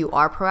even if you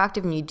are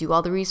proactive and you do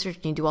all the research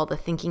and you do all the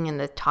thinking and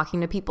the talking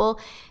to people,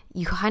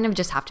 you kind of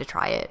just have to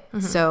try it.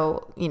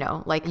 So,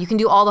 like you can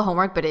do all the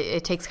homework, but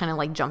it takes kind of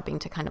like jumping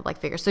to kind of like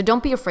figure. So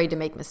don't be afraid to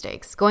make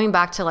mistakes. Going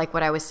back to like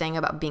what I was saying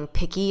about being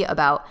picky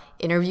about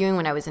interviewing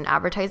when I was in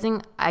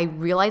advertising, I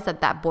realized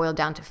that boiled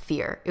down to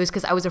fear. It was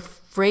because I was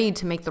afraid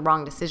to make the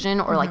wrong decision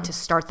or like to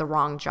start the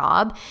wrong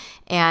job.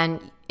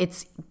 And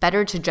it's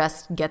better to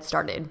just get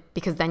started,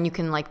 because then you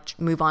can like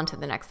move on to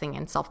the next thing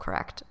and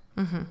self-correct.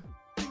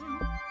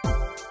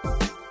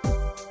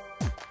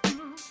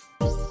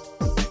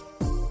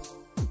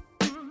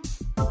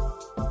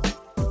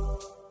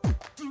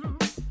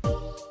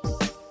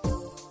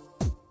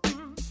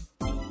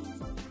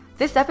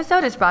 This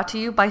episode is brought to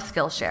you by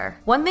Skillshare.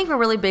 One thing we're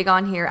really big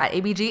on here at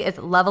ABG is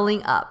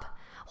leveling up.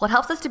 What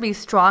helps us to be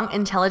strong,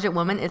 intelligent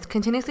women is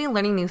continuously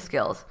learning new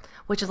skills,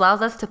 which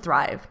allows us to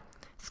thrive.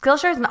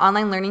 Skillshare is an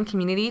online learning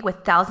community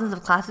with thousands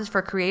of classes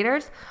for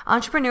creators,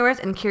 entrepreneurs,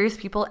 and curious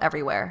people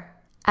everywhere.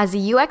 As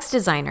a UX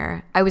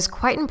designer, I was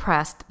quite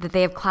impressed that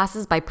they have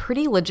classes by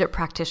pretty legit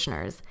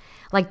practitioners,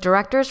 like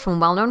directors from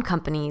well-known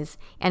companies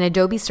and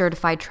Adobe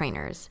certified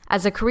trainers.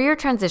 As a career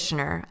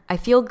transitioner, I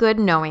feel good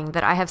knowing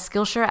that I have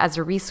Skillshare as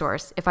a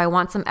resource if I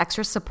want some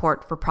extra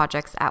support for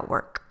projects at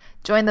work.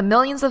 Join the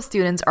millions of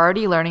students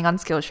already learning on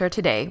Skillshare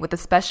today with a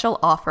special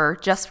offer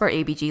just for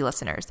ABG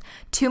listeners.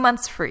 2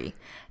 months free.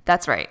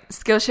 That's right.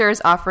 Skillshare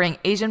is offering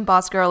Asian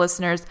Boss Girl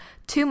listeners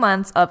 2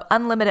 months of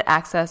unlimited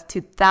access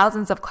to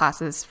thousands of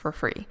classes for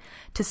free.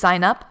 To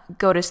sign up,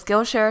 go to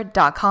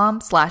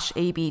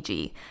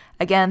Skillshare.com/ABG.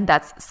 Again,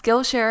 that's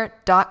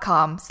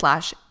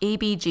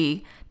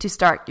Skillshare.com/ABG to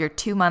start your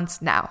 2 months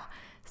now.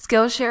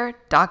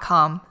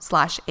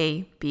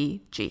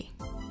 Skillshare.com/ABG.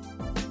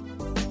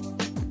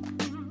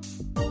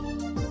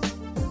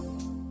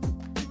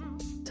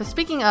 So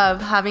speaking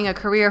of having a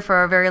career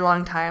for a very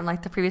long time,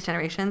 like the previous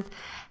generations,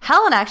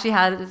 Helen actually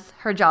has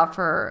her job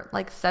for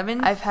like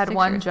 7 I've had 6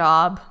 one years.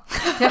 job.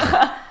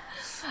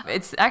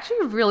 It's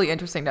actually really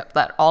interesting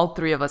that all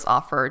three of us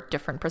offer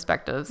different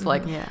perspectives.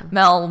 Like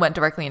Mel went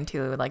directly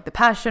into like the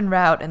passion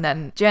route, and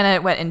then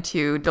Janet went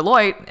into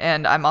Deloitte,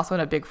 and I'm also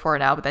in a Big Four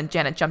now, but then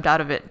Janet jumped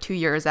out of it 2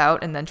 years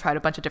out and then tried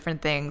a bunch of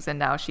different things, and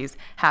now she's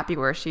happy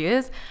where she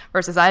is,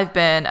 versus I've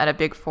been at a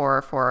Big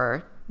Four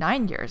for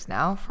 9 years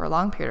now, for a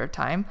long period of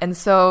time. And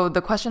so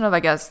the question of, I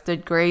guess,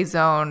 did gray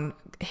zone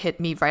hit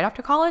me right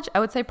after college? I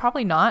would say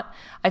probably not.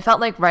 I felt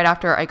like right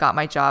after I got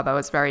my job, I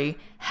was very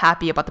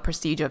happy about the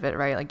prestige of it,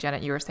 right? Like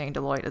Janet, you were saying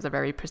Deloitte is a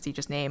very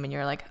prestigious name, and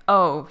you're like,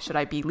 oh, should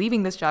I be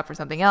leaving this job for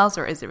something else,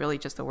 or is it really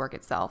just the work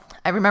itself?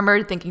 I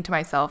remember thinking to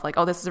myself, like,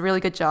 oh, this is a really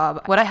good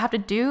job. What I have to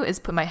do is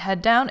put my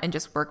head down and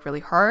just work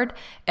really hard.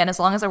 And as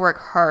long as I work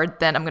hard,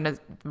 then I'm going to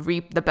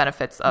reap the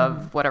benefits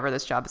of whatever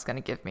this job is going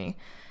to give me.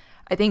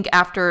 I think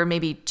after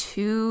maybe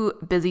 2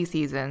 busy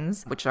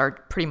seasons, which are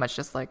pretty much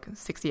just like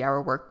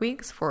 60-hour work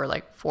weeks for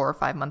like 4 or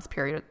 5 months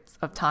periods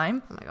of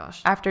time. Oh my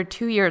gosh. After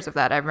 2 years of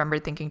that, I remember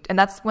thinking, and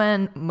that's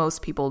when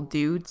most people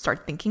do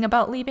start thinking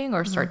about leaving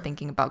or start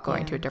thinking about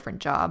going to a different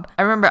job.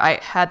 I remember I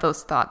had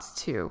those thoughts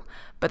too.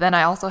 But then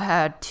I also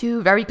had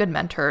 2 very good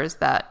mentors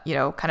that, you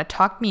know, kind of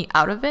talked me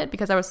out of it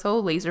because I was so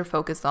laser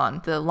focused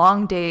on the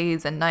long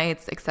days and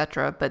nights,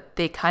 etc. But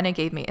they kind of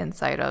gave me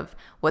insight of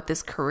what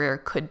this career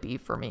could be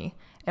for me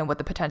and what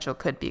the potential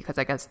could be, because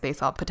I guess they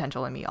saw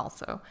potential in me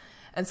also.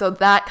 And so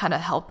that kind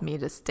of helped me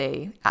to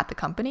stay at the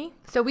company.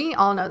 So we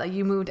all know that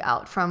you moved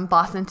out from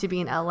Boston to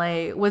be in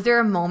LA. Was there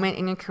a moment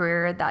in your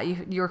career that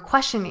you were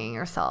questioning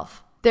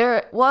yourself?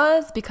 There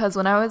was, because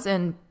when I was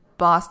in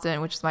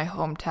Boston, which is my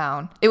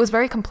hometown, it was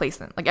very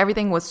complacent. Like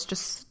everything was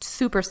just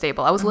super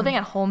stable. I was living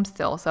at home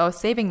still, so I was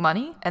saving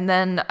money. And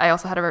then I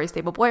also had a very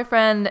stable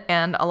boyfriend,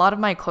 and a lot of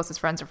my closest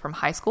friends are from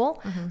high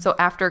school. So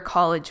after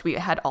college, we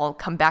had all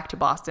come back to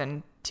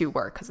Boston to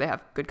work because they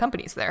have good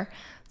companies there.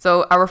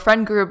 So our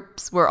friend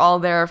groups were all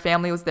there,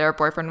 family was there,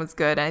 boyfriend was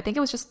good, and I think it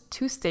was just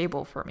too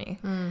stable for me.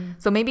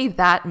 So maybe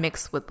that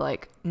mixed with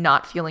like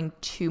not feeling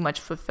too much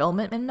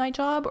fulfillment in my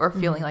job, or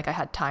feeling like I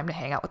had time to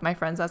hang out with my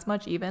friends as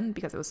much, even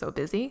because it was so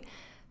busy,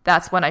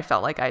 that's when I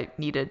felt like I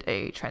needed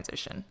a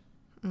transition.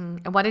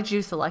 And why did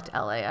you select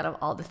LA out of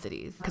all the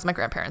cities? Because my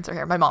grandparents are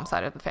here. My mom's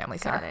side of the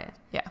family's here. Got it.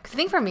 Yeah. Because I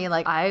think for me,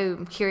 like,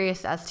 I'm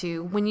curious as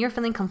to when you're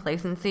feeling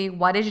complacency,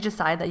 why did you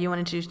decide that you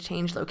wanted to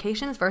change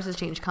locations versus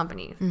change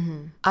companies?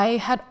 I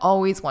had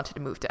always wanted to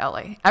move to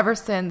LA ever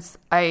since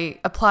I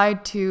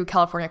applied to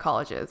California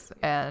colleges,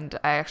 and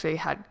I actually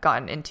had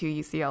gotten into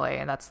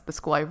UCLA, and that's the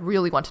school I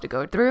really wanted to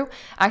go through.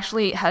 I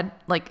actually had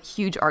like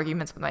huge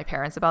arguments with my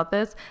parents about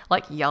this,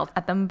 like yelled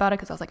at them about it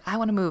because I was like, I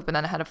want to move, but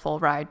then I had a full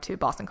ride to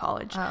Boston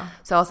College.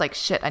 So I was like,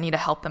 shit, I need to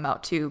help them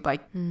out too by,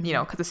 you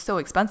know, because it's so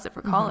expensive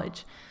for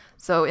college.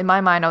 So in my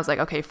mind, I was like,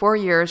 okay, 4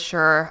 years,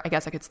 sure. I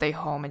guess I could stay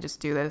home and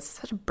just do this.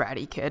 Such a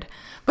bratty kid.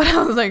 But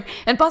I was like,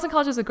 and Boston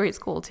College is a great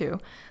school too.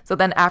 So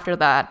then after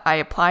that, I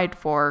applied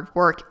for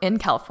work in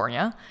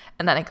California,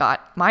 and then I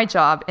got my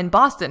job in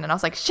Boston. And I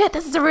was like, shit,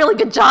 this is a really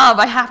good job.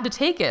 I have to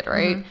take it,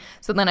 right?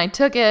 So then I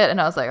took it,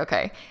 and I was like,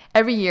 okay,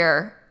 every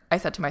year I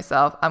said to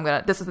myself,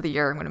 this is the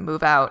year I'm going to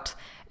move out.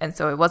 And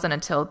so it wasn't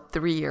until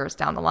 3 years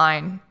down the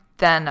line,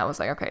 then I was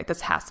like, okay,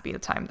 this has to be the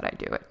time that I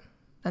do it.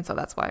 And so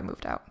that's why I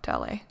moved out to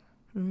LA.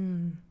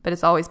 But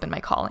it's always been my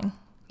calling.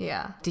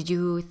 Yeah. Did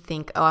you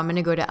think, oh, I'm going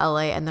to go to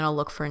LA and then I'll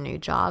look for a new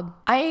job?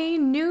 I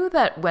knew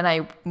that when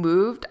I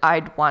moved,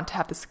 I'd want to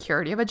have the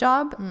security of a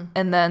job.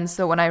 And then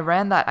so when I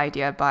ran that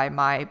idea by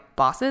my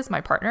bosses,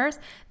 my partners,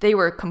 they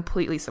were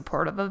completely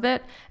supportive of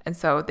it. And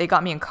so they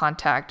got me in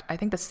contact, I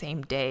think the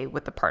same day,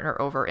 with the partner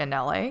over in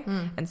LA.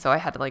 And so I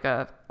had like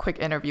a quick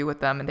interview with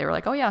them, and they were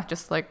like, oh yeah,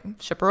 just like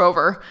ship her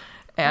over.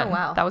 And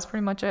that was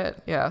pretty much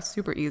it. Yeah,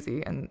 super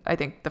easy. And I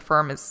think the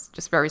firm is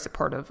just very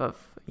supportive of,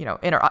 you know,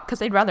 because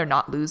they'd rather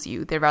not lose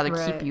you. They'd rather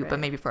keep you, but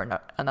maybe for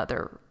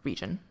another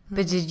region.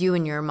 But did you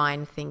in your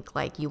mind think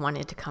like you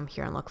wanted to come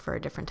here and look for a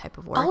different type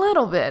of work? A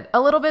little bit.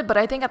 But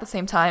I think at the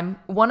same time,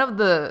 one of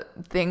the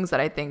things that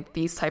I think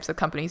these types of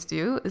companies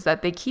do is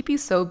that they keep you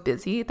so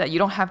busy that you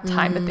don't have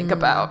time to think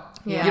about.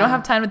 Yeah. You don't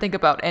have time to think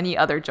about any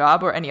other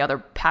job or any other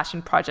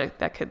passion project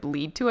that could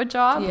lead to a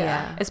job.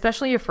 Yeah.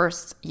 Especially your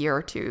first year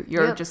or two.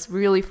 You're just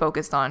really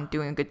focused on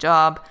doing a good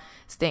job,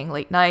 staying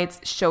late nights,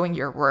 showing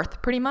your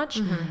worth pretty much,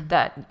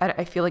 that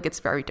I feel like it's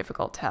very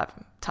difficult to have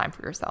time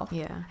for yourself.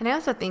 Yeah. And I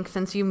also think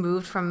since you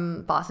moved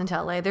from Boston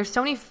to LA, there's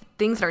so many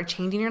things that are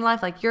changing in your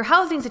life, like your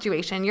housing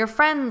situation, your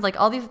friends, like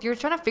all these, you're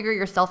trying to figure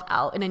yourself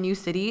out in a new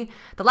city.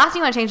 The last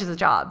thing you want to change is a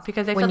job,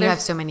 because I feel When you there's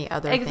have so many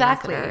other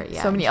exactly things that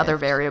are, So many other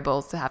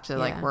variables to have to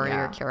like Yeah. worry or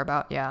Yeah. care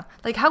about. Yeah.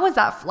 Like, how was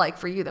that like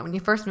for you then when you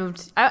first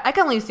moved? I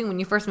can only assume when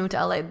you first moved to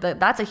LA,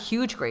 that's a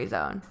huge gray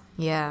zone.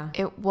 Yeah.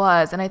 It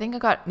was. And I think I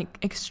got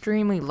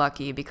extremely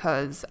lucky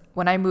because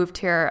when I moved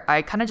here,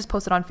 I kind of just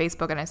posted on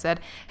Facebook and I said,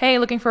 hey,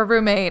 looking for a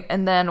roommate.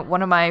 And then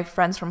one of my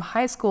friends from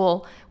high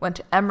school went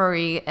to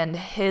Emory, and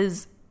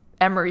his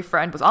Emory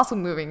friend was also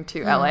moving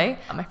to LA.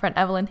 My friend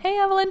Evelyn. Hey,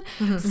 Evelyn.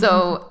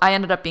 So I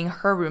ended up being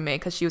her roommate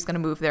because she was going to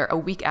move there a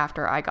week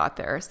after I got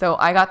there. So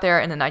I got there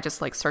and then I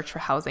just like searched for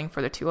housing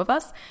for the two of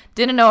us.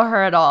 Didn't know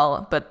her at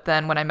all. But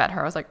then when I met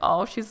her, I was like,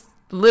 oh, she's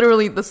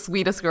literally the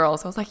sweetest girl.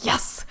 So I was like,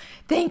 yes,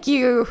 thank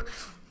you,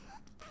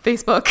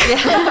 Facebook.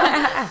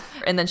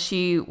 And then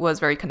she was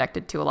very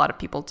connected to a lot of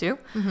people too.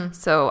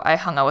 So I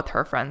hung out with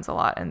her friends a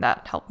lot, and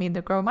that helped me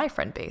to grow my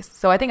friend base.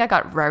 So I think I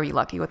got very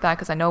lucky with that,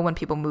 because I know when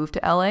people move to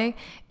LA,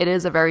 it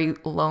is a very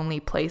lonely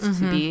place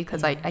to be,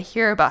 because I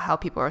hear about how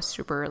people are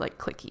super like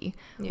cliquey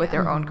with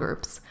their own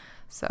groups.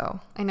 So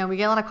I know we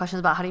get a lot of questions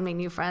about how do you make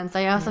new friends.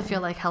 I also feel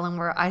like Helen,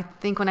 where I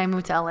think when I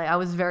moved to LA, I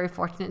was very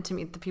fortunate to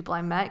meet the people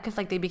I met, because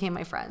like they became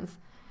my friends.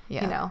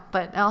 Yeah. You know,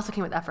 but it also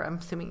came with effort. I'm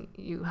assuming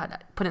you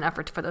had put in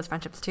effort for those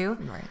friendships too.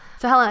 Right.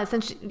 So Helen,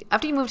 since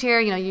after you moved here,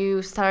 you know,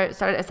 you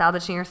started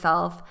establishing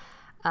yourself.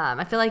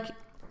 I feel like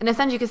in a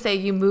sense you could say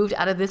you moved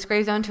out of this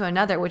gray zone to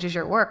another, which is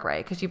your work,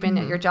 right? Because you've been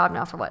at your job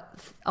now for what,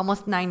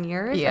 almost 9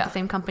 years at the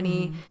same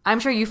company.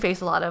 I'm sure you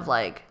face a lot of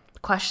like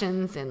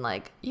questions and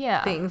like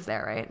things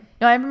there, right? You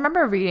know, I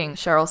remember reading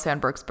Sheryl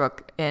Sandberg's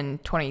book in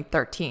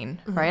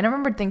 2013, right? And I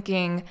remember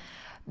thinking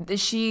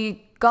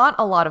she got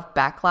a lot of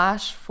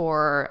backlash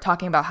for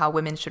talking about how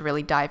women should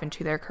really dive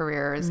into their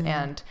careers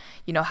and,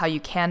 you know, how you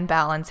can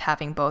balance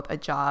having both a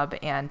job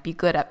and be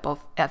good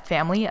at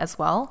family as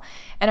well.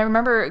 And I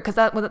remember, because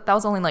that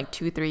was only like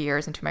 2-3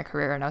 years into my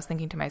career, and I was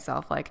thinking to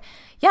myself, like,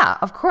 yeah,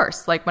 of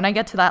course, like when I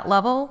get to that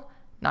level,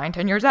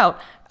 9-10 years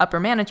out, upper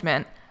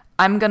management,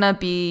 I'm going to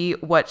be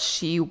what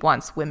she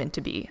wants women to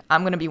be.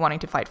 I'm going to be wanting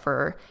to fight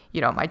for, you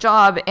know, my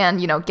job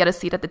and, you know, get a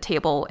seat at the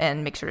table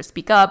and make sure to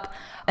speak up.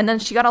 And then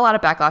she got a lot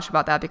of backlash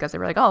about that, because they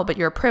were like, oh, but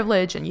you're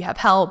privileged and you have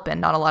help,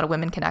 and not a lot of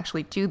women can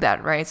actually do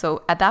that, right?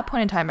 So at that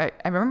point in time, I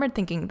remember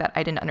thinking that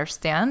I didn't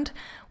understand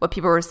what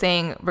people were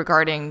saying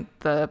regarding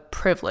the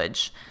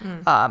privilege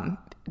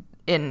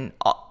in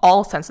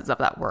all senses of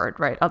that word,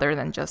 right? Other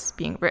than just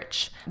being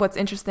rich. What's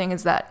interesting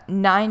is that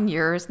 9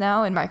 years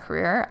now in my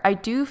career, I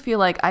do feel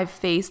like I've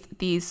faced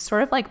these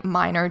sort of like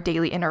minor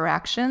daily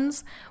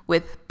interactions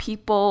with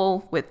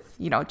people, with,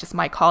 you know, just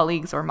my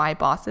colleagues or my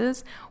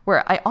bosses,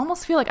 where I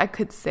almost feel like I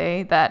could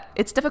say that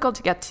it's difficult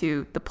to get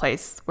to the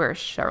place where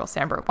Sheryl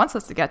Sandberg wants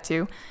us to get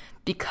to,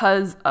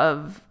 because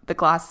of the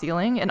glass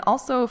ceiling, and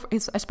also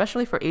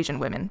especially for Asian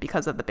women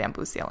because of the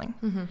bamboo ceiling.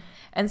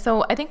 And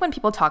so I think when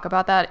people talk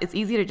about that, it's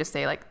easy to just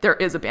say like there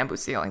is a bamboo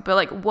ceiling, but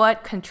like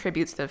what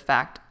contributes to the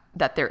fact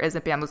that there is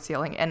a bamboo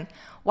ceiling, and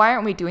why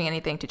aren't we doing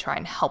anything to try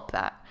and help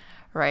that?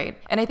 Right.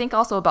 And I think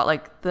also about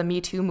like the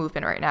Me Too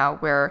movement right now,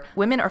 where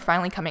women are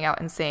finally coming out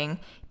and saying,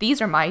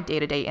 these are my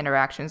day-to-day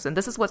interactions, and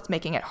this is what's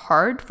making it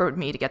hard for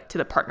me to get to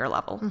the partner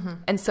level.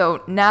 And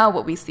so now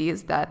what we see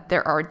is that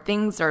there are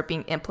things that are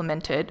being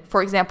implemented.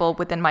 For example,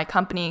 within my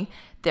company,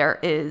 there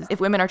is, if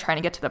women are trying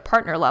to get to the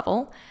partner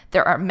level,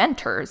 there are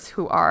mentors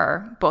who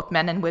are both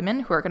men and women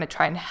who are going to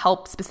try and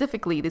help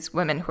specifically these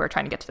women who are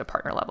trying to get to the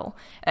partner level.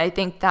 And I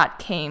think that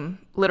came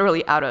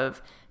literally out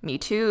of Me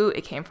Too.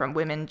 It came from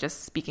women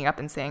just speaking up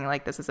and saying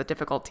like, this is a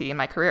difficulty in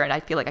my career and I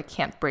feel like I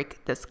can't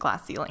break this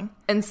glass ceiling.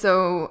 And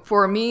so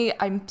for me,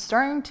 I'm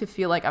starting to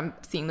feel like I'm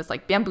seeing this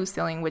like bamboo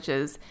ceiling, which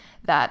is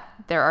that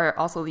there are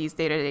also these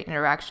day-to-day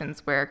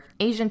interactions where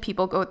Asian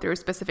people go through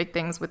specific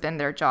things within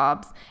their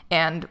jobs,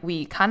 and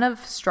we kind of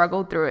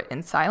struggle through it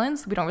in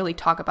silence. We don't really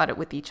talk about it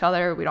with each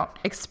other. We don't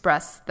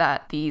express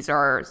that these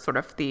are sort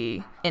of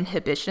the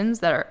inhibitions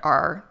that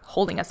are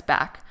holding us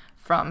back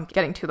from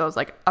getting to those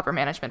like upper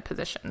management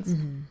positions. So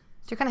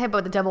you're kind of hit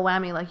with the double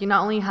whammy. Like you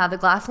not only have the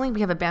glass ceiling, but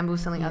you have a bamboo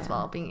ceiling as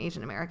well, being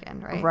Asian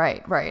American,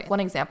 right? Right. One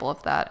example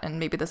of that, and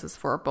maybe this is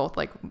for both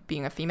like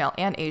being a female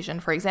and Asian,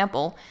 for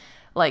example,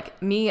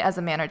 like me as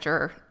a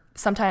manager,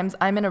 sometimes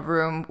I'm in a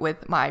room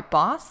with my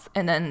boss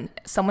and then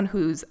someone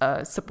who's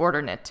a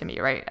subordinate to me,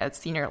 right, at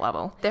senior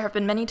level. There have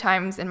been many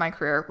times in my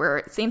career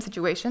where same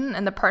situation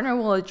and the partner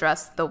will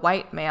address the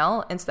white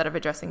male instead of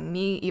addressing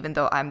me, even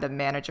though I'm the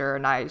manager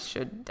and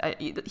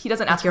he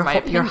doesn't ask for my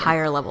opinion. You're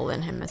higher level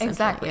than him, essentially.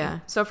 Exactly. Yeah.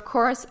 So of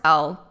course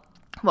I'll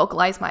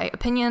vocalize my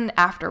opinion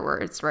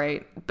afterwards,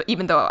 right? But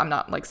even though I'm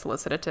not like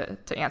solicited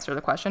to answer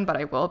the question, but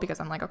I will,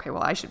 because I'm like, okay,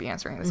 well, I should be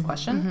answering this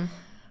question.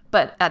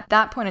 But at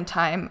that point in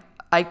time,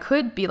 I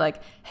could be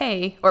like,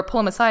 hey, or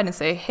pull him aside and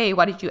say, hey,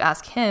 why did you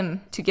ask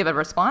him to give a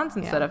response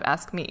instead of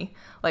ask me?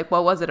 Like,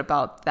 what was it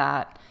about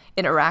that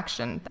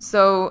interaction?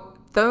 So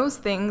those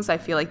things, I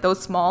feel like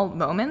those small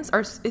moments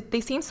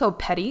they seem so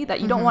petty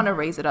that you don't want to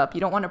raise it up.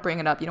 You don't want to bring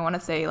it up. You don't want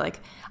to say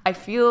like, I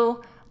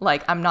feel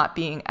like I'm not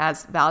being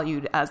as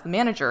valued as the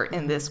manager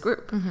in this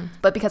group.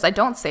 But because I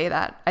don't say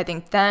that, I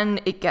think then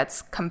it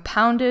gets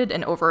compounded,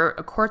 and over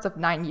a course of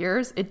 9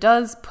 years, it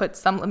does put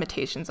some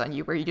limitations on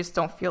you where you just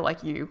don't feel like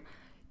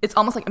it's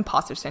almost like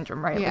imposter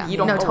syndrome, right? Yeah. Like you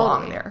don't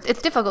belong there.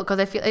 It's difficult because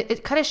I feel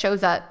it kind of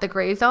shows that the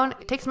gray zone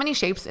takes many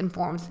shapes and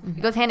forms.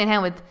 It goes hand in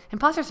hand with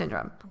imposter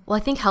syndrome. Well,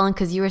 I think, Helen,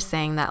 because you were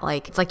saying that,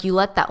 like, it's like you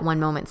let that one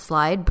moment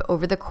slide, but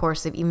over the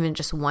course of even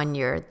just 1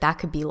 year, that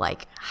could be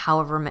like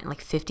however many, like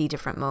 50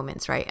 different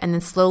moments, right? And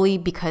then slowly,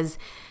 because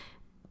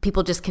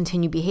people just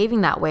continue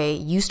behaving that way,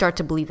 you start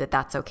to believe that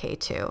that's okay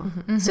too.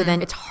 So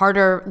then it's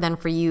harder then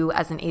for you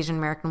as an Asian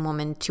American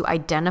woman to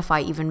identify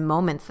even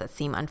moments that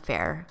seem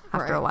unfair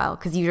after a while,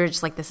 because you're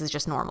just like, this is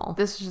just normal.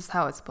 This is just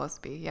how it's supposed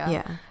to be.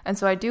 Yeah. And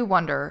so I do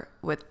wonder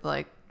with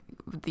like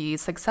the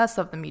success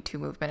of the Me Too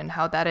movement and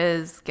how that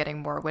is getting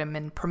more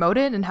women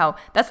promoted, and how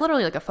that's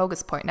literally like a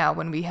focus point now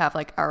when we have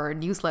like our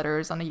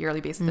newsletters on a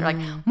yearly basis. They're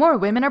like, more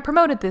women are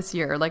promoted this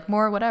year, like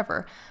more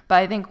whatever. But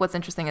I think what's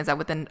interesting is that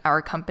within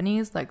our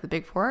companies, like the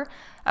Big Four,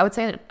 I would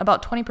say that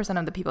about 20%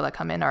 of the people that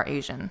come in are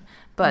Asian,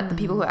 but the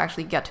people who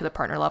actually get to the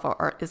partner level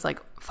is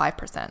like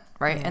 5%,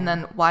 right? And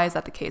then why is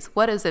that the case?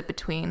 What is it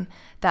between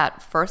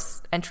that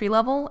first entry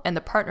level and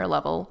the partner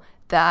level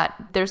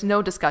that there's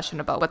no discussion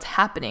about what's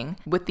happening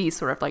with these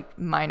sort of like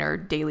minor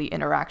daily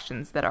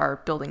interactions that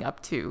are building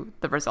up to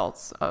the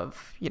results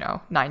of,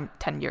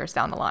 9-10 years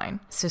down the line?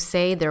 So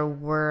say there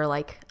were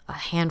like a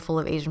handful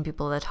of Asian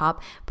people at the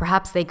top,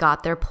 perhaps they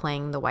got there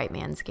playing the white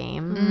man's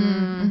game,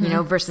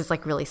 versus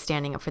like really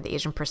standing up for the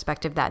Asian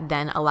perspective that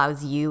then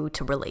allows you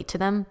to relate to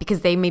them,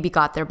 because they maybe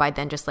got there by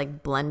then just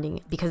like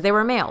blending because they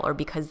were male or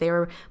because they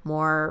were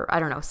more, I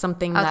don't know,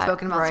 something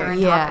outspoken about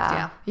certain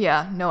topics.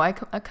 Yeah,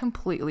 I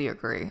completely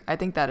agree. I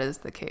think that is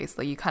the case.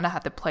 Like you kind of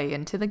have to play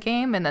into the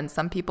game, and then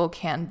some people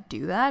can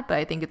do that, but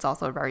I think it's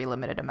also a very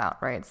limited amount,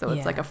 right? So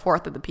it's like a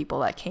fourth of the people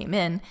that came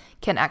in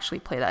can actually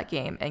play that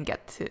game and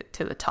get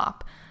to the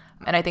top.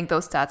 And I think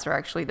those stats are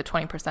actually the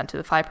 20% to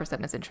the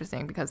 5% is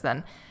interesting, because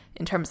then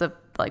in terms of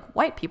like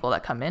white people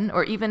that come in,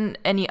 or even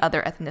any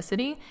other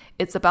ethnicity,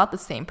 it's about the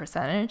same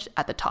percentage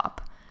at the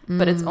top.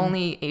 But it's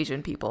only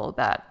Asian people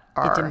that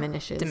are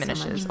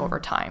diminishes over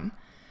time.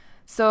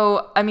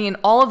 So, I mean,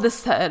 all of this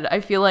said, I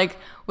feel like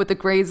with the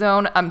gray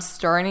zone, I'm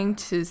starting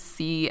to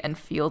see and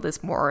feel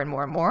this more and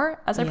more and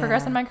more as I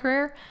progress in my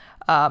career.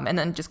 And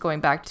then just going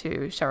back to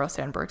Sheryl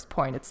Sandberg's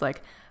point, it's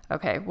like,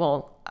 okay,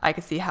 well, I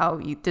can see how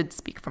you did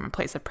speak from a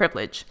place of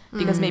privilege,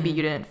 because maybe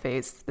you didn't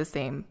face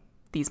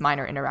these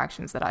minor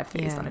interactions that I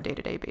faced on a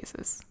day-to-day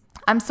basis.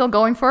 I'm still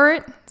going for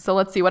it, so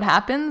let's see what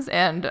happens.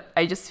 And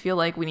I just feel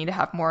like we need to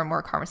have more and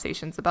more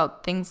conversations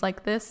about things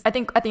like this. I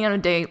think at the end of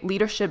the day,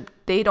 leadership,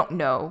 they don't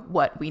know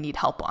what we need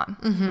help on.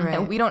 Right.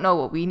 And we don't know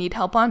what we need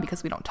help on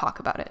because we don't talk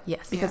about it.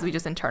 Yes. Because we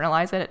just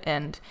internalize it.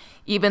 And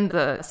even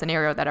the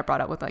scenario that I brought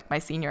up with like my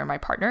senior and my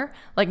partner,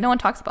 like no one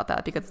talks about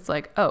that, because it's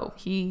like, oh,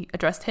 he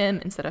addressed him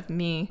instead of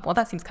me. Well,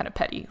 that seems kind of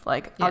petty.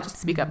 Like I'll just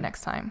speak up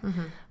next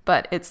time.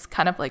 But it's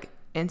kind of like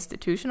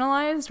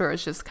institutionalized, or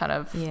it's just kind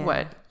of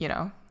what,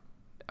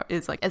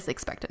 is like as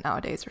expected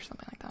nowadays or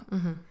something like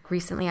that.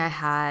 Recently I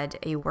had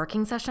a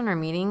working session or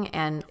meeting,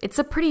 and it's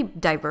a pretty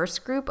diverse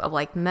group of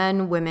like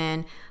men,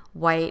 women,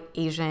 white,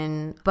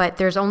 Asian, but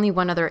there's only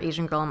one other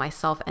Asian girl and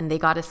myself, and they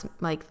got us,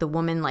 like the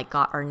woman like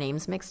got our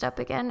names mixed up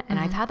again. And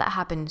I've had that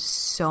happen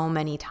so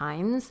many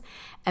times,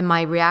 and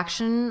my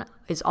reaction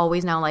is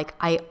always now like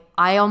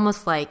I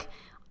almost like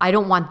I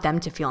don't want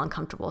them to feel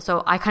uncomfortable,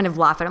 so I kind of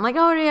laugh at it. I'm like,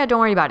 oh yeah, don't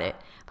worry about it.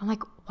 But I'm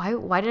like,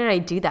 why did I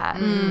do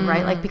that?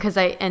 Right? Like, because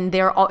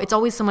it's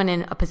always someone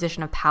in a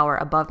position of power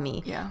above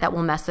me that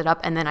will mess it up.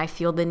 And then I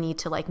feel the need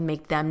to like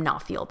make them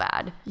not feel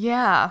bad.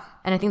 Yeah.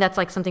 And I think that's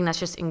like something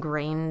that's just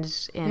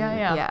ingrained in,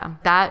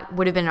 that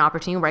would have been an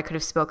opportunity where I could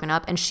have spoken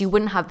up, and she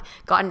wouldn't have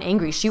gotten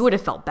angry. She would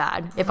have felt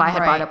bad if I had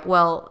brought up,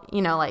 well,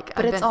 like.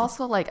 But it's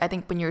also like, I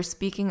think when you're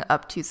speaking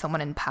up to someone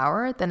in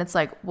power, then it's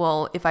like,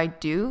 well, if I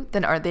do,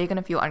 then are they going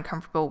to feel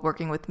uncomfortable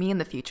working with me in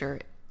the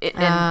future? And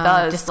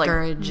thus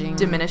like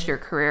diminish your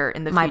career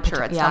in the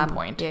future at some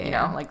point,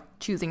 like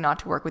choosing not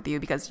to work with you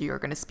because you're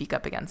going to speak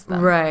up against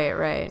them.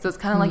 Right. So it's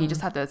kind of like you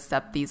just have to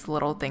accept these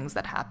little things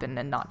that happen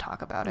and not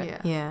talk about it.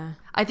 Yeah.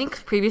 I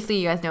think previously,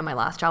 you guys know my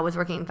last job was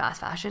working in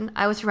fast fashion.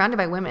 I was surrounded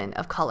by women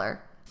of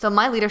color. So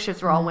my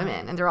leaderships were all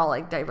women, and they're all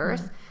like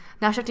diverse.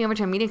 Now shifting over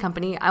to a media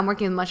company, I'm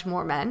working with much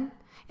more men.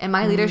 And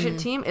my leadership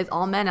team is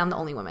all men. I'm the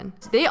only woman.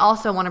 So they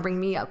also want to bring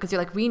me up because they're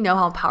like, we know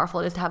how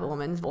powerful it is to have a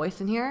woman's voice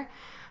in here.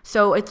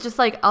 So it's just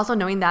like also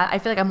knowing that I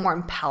feel like I'm more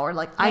empowered.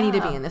 Like I need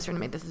to be in this room to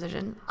make this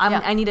decision.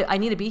 I need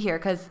to be here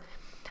because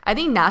I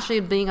think naturally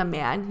being a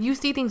man, you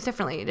see things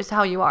differently, just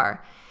how you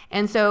are.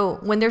 And so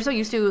when they're so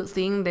used to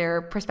seeing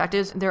their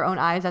perspectives, their own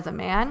eyes as a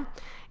man,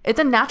 it's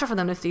unnatural for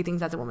them to see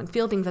things as a woman,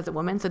 feel things as a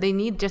woman. So they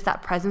need just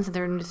that presence in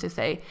their room just to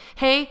say,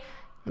 hey,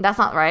 that's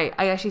not right.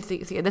 I actually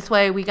see it this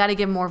way. We got to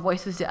give more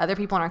voices to other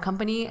people in our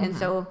company. And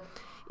so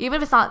even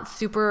if it's not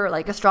super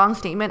like a strong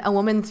statement, a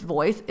woman's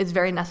voice is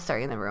very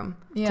necessary in the room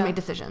to make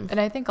decisions. And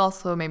I think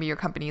also maybe your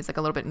company is like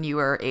a little bit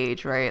newer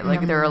age, right?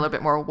 Like they're a little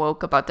bit more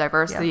woke about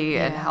diversity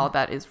and how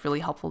that is really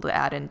helpful to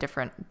add in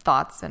different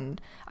thoughts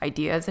and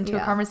ideas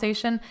into a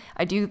conversation.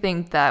 I do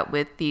think that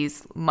with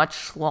these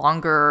much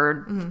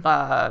longer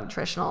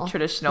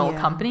traditional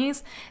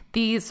companies,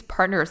 these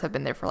partners have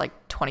been there for like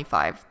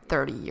 25,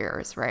 30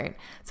 years, right?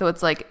 So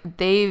it's like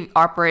they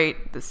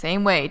operate the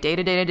same way day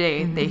to day to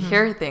day. They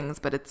hear things,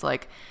 but it's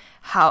like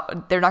how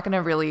they're not going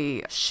to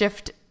really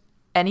shift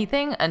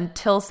anything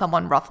until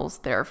someone ruffles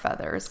their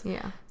feathers.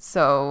 Yeah.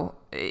 So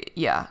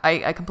yeah,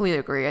 I completely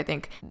agree. I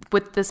think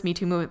with this Me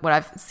Too movement, what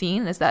I've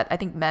seen is that I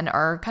think men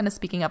are kind of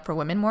speaking up for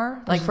women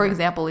more. Like for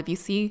example, if you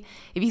see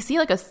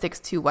like a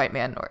 6'2" white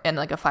man and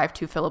like a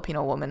 5'2"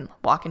 Filipino woman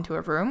walk into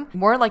a room,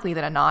 more likely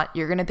than not,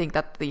 you're gonna think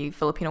that the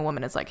Filipino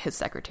woman is like his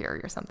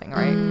secretary or something,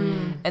 right?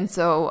 And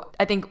so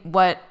I think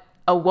what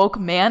a woke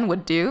man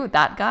would do,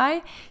 that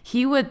guy,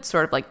 he would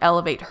sort of like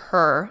elevate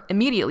her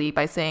immediately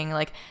by saying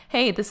like,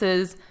 hey, this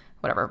is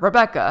whatever,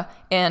 Rebecca,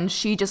 and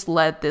she just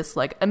led this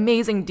like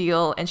amazing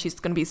deal and she's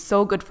going to be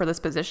so good for this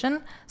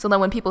position. So then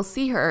when people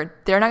see her,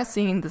 they're not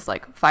seeing this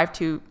like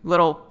 5'2"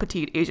 little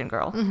petite Asian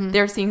girl.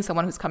 They're seeing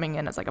someone who's coming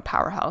in as like a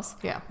powerhouse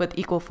with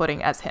equal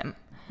footing as him.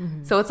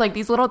 So it's like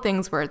these little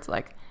things where it's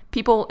like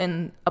people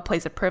in a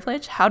place of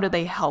privilege, how do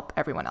they help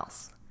everyone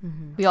else?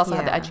 We also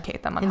have to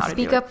educate them on how to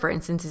do it. And speak up, for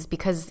instance, is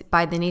because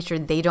by the nature,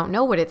 they don't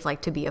know what it's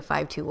like to be a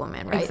 5'2"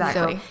 woman, right?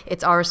 Exactly. So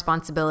it's our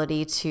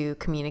responsibility to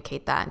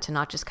communicate that and to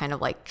not just kind of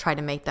like try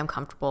to make them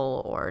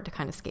comfortable or to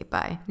kind of skate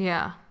by.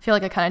 Yeah. I feel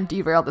like I kind of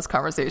derailed this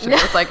conversation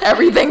with like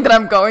everything that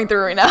I'm going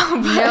through right now.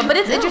 Yeah, but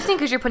it's interesting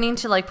because you're putting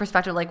into like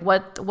perspective, like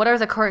what are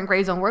the current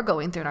gray zone we're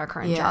going through in our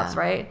current jobs,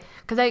 right?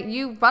 Because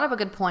you brought up a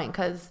good point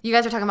because you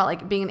guys are talking about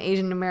like being an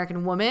Asian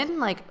American woman,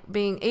 like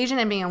being Asian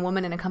and being a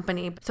woman in a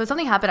company. So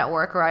something happened at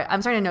work where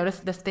I'm starting to notice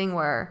this thing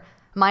where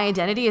my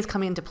identity is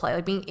coming into play.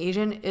 Like being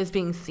Asian is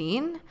being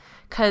seen.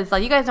 Because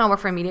like you guys know, I work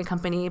for a media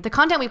company. The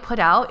content we put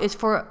out is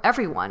for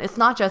everyone. It's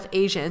not just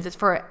Asians. It's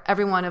for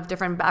everyone of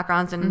different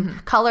backgrounds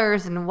and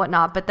colors and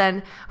whatnot. But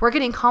then we're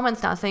getting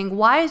comments now saying,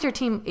 why is your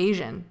team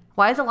Asian?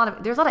 Why is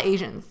there's a lot of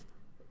Asians?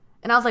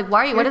 And I was like,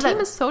 why are you? Your team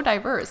is so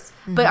diverse.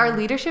 But our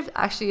leadership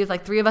actually is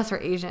like 3 of us are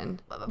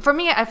Asian. For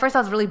me, at first I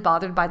was really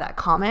bothered by that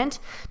comment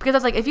because I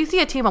was like, if you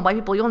see a team of white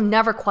people, you'll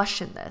never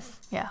question this.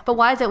 Yeah. But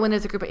why is it when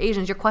there's a group of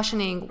Asians, you're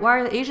questioning, why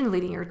are the Asians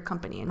leading your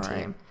company and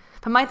team?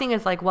 But my thing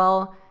is like,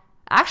 well,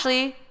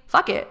 actually,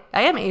 fuck it.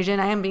 I am Asian.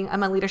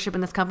 I'm a leadership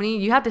in this company.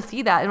 You have to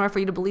see that in order for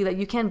you to believe that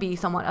you can be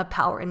someone of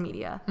power in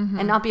media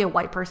and not be a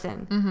white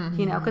person,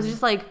 you know, because it's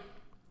just like,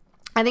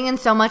 I think in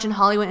so much in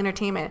Hollywood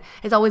entertainment,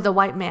 it's always the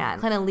white man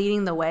kind of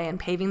leading the way and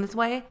paving this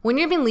way. When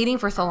you've been leading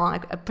for so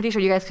long, I'm pretty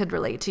sure you guys could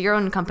relate to your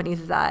own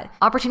companies, is that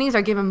opportunities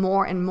are given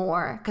more and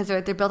more because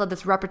they're built up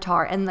this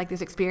repertoire and like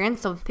this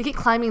experience. So they keep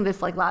climbing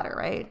this like ladder,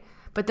 right?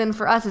 But then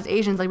for us as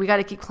Asians, like we got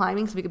to keep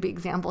climbing so we could be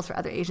examples for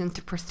other Asians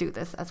to pursue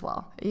this as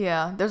well.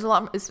 Yeah, it's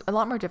a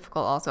lot more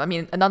difficult also. I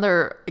mean,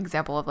 another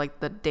example of like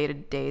the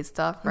day-to-day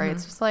stuff, right?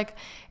 It's just like,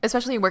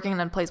 especially working in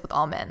a place with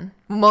all men,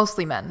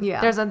 mostly men.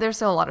 Yeah. There's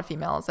still a lot of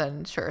females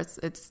and sure,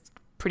 it's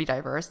pretty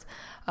diverse,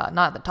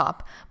 not at the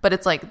top, but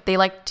it's like they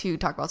like to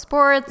talk about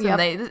sports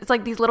and it's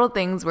like these little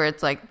things where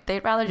it's like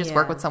they'd rather just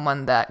work with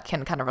someone that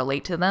can kind of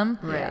relate to them,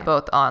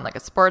 both on like a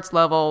sports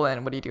level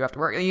and what do you do after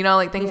work, you know,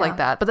 like things like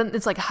that. But then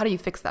it's like, how do you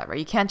fix that, right?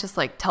 You can't just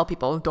like tell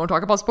people don't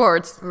talk about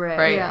sports,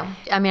 right? Yeah.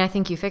 I mean, I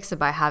think you fix it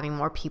by having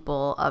more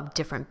people of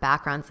different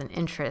backgrounds and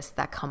interests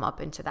that come up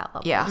into that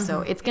level. Yeah.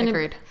 So it's going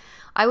to...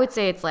 I would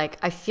say it's like,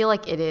 I feel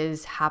like it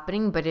is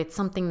happening, but it's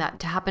something that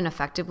to happen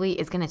effectively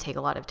is going to take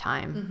a lot of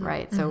time,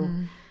 right? So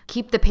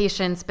keep the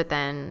patience, but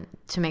then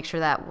to make sure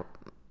that,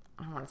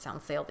 I don't want to sound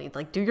salesy,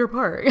 like do your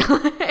part.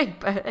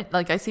 But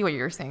like I see what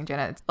you're saying,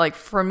 Jenna. It's like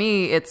for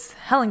me, it's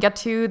Helen, get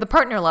to the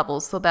partner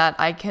levels so that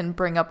I can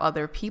bring up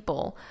other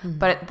people.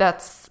 But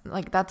that's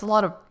a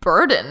lot of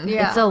burden.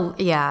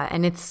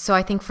 And it's so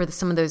I think for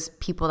some of those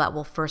people that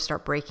will first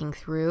start breaking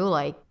through,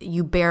 like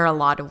you bear a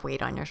lot of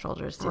weight on your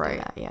shoulders to do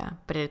that. Yeah,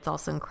 but it's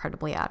also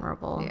incredibly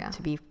admirable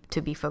to be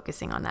to be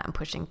focusing on that and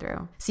pushing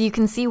through. So you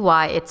can see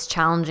why it's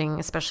challenging,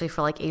 especially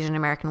for like Asian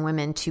American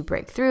women, to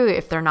break through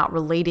if they're not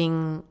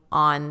relating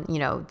on, you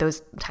know,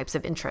 those types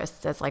of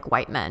interests as like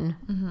white men.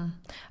 Mm-hmm.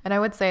 And I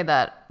would say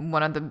that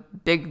one of the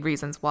big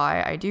reasons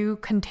why I do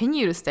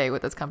continue to stay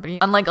with this company,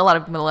 unlike a lot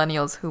of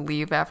millennials who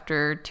leave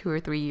after 2 or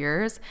 3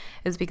 years,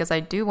 is because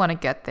I do want to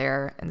get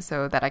there, and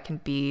so that I can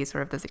be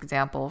sort of this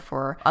example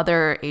for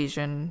other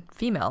Asian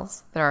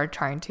females that are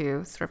trying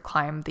to sort of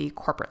climb the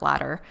corporate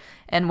ladder.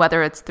 And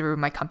whether it's through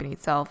my company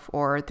itself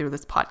or through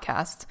this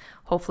podcast,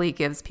 hopefully it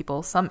gives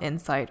people some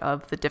insight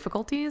of the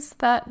difficulties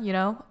that, you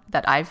know,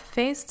 that I've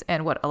faced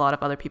and what a lot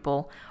of other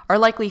people are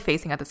likely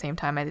facing at the same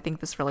time. I think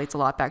this relates a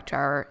lot back to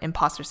our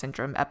imposter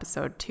syndrome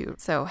episode too.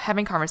 So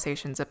having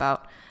conversations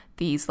about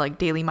these like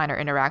daily minor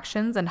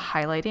interactions and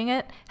highlighting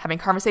it, having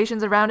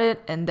conversations around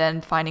it, and then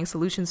finding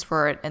solutions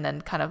for it, and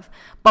then kind of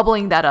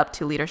bubbling that up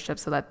to leadership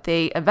so that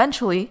they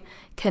eventually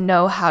can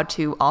know how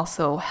to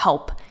also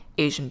help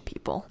Asian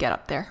people get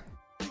up there.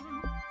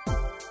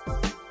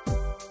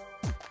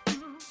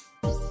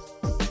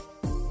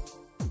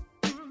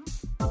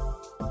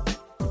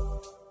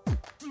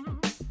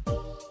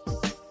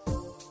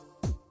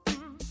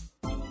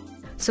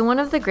 So one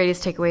of the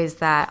greatest takeaways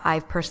that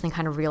I've personally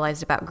kind of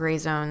realized about gray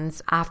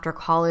zones after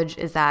college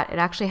is that it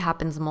actually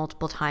happens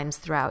multiple times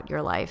throughout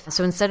your life.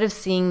 So instead of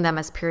seeing them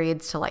as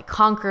periods to like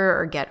conquer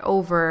or get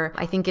over,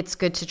 I think it's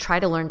good to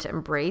try to learn to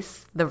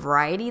embrace the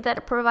variety that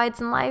it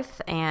provides in life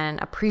and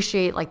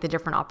appreciate like the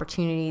different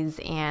opportunities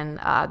and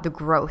the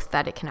growth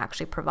that it can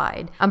actually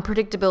provide.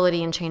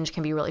 Unpredictability and change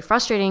can be really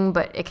frustrating,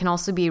 but it can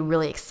also be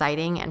really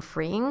exciting and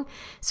freeing.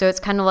 So it's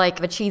kind of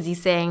like a cheesy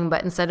saying,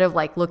 but instead of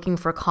like looking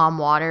for calm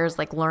waters,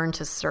 like learn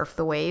to surf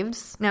the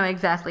waves. No,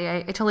 exactly.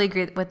 I totally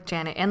agree with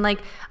Janet. And like,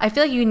 I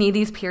feel like you need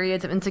these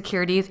periods of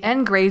insecurities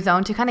and gray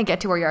zone to kind of get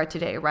to where you are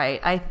today,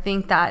 right? I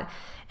think that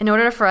in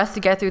order for us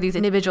to get through these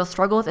individual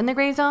struggles in the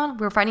gray zone,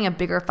 we're fighting a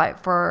bigger fight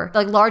for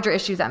like larger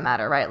issues that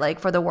matter, right? Like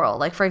for the world.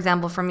 Like for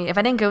example, for me, if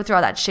I didn't go through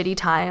all that shitty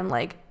time,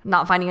 like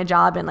not finding a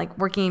job and like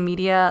working in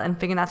media and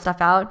figuring that stuff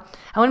out,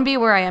 I wouldn't be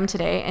where I am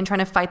today and trying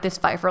to fight this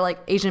fight for like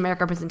Asian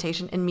American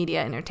representation in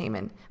media and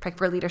entertainment,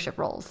 for leadership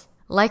roles.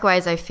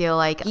 Likewise, I feel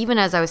like even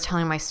as I was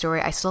telling my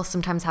story, I still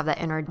sometimes have that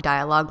inner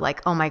dialogue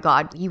like, oh my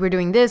God, you were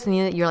doing this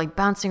and you're like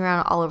bouncing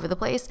around all over the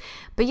place.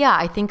 But yeah,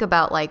 I think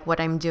about like what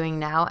I'm doing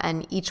now,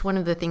 and each one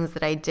of the things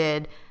that I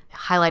did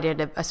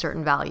highlighted a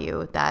certain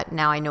value that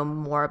now I know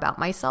more about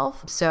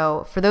myself.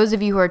 So for those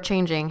of you who are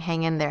changing,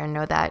 hang in there and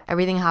know that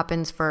everything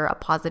happens for a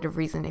positive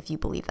reason if you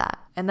believe that.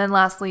 And then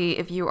lastly,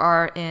 if you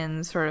are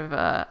in sort of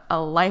a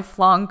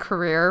lifelong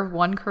career,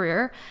 one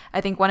career,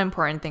 I think one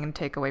important thing to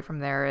take away from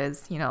there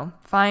is, you know,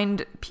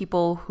 find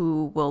people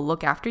who will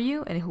look after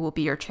you and who will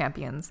be your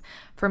champions.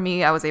 For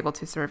me, I was able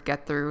to sort of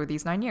get through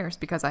these 9 years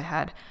because I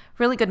had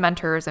really good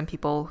mentors and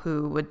people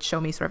who would show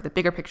me sort of the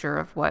bigger picture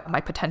of what my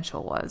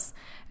potential was.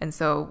 And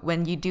so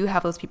when you do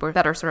have those people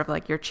that are sort of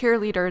like your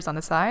cheerleaders on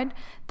the side,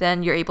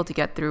 then you're able to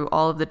get through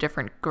all of the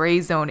different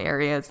gray zone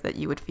areas that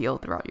you would feel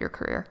throughout your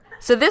career.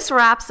 So this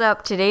wraps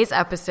up today's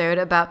episode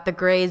about the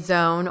gray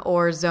zone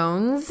or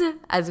zones,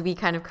 as we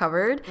kind of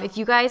covered. If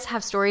you guys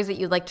have stories that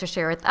you'd like to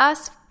share with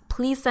us,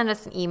 please send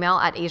us an email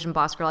at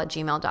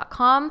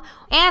asianbossgirl@gmail.com.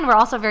 And we're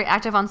also very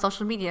active on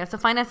social media. So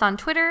find us on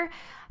Twitter,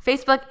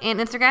 Facebook,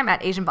 and Instagram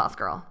at Asian Boss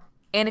Girl.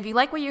 And if you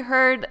like what you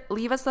heard,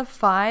 leave us a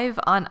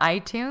 5 on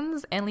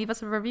iTunes and leave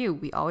us a review.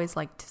 We always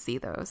like to see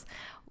those.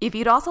 If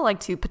you'd also like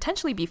to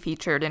potentially be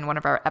featured in one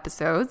of our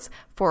episodes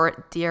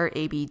for Dear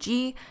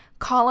ABG,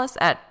 call us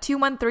at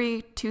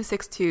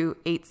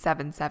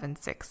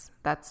 213-262-8776.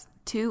 That's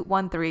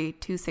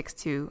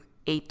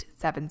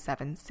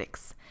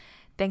 213-262-8776.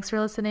 Thanks for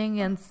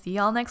listening and see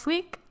y'all next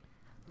week.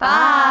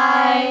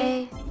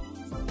 Bye.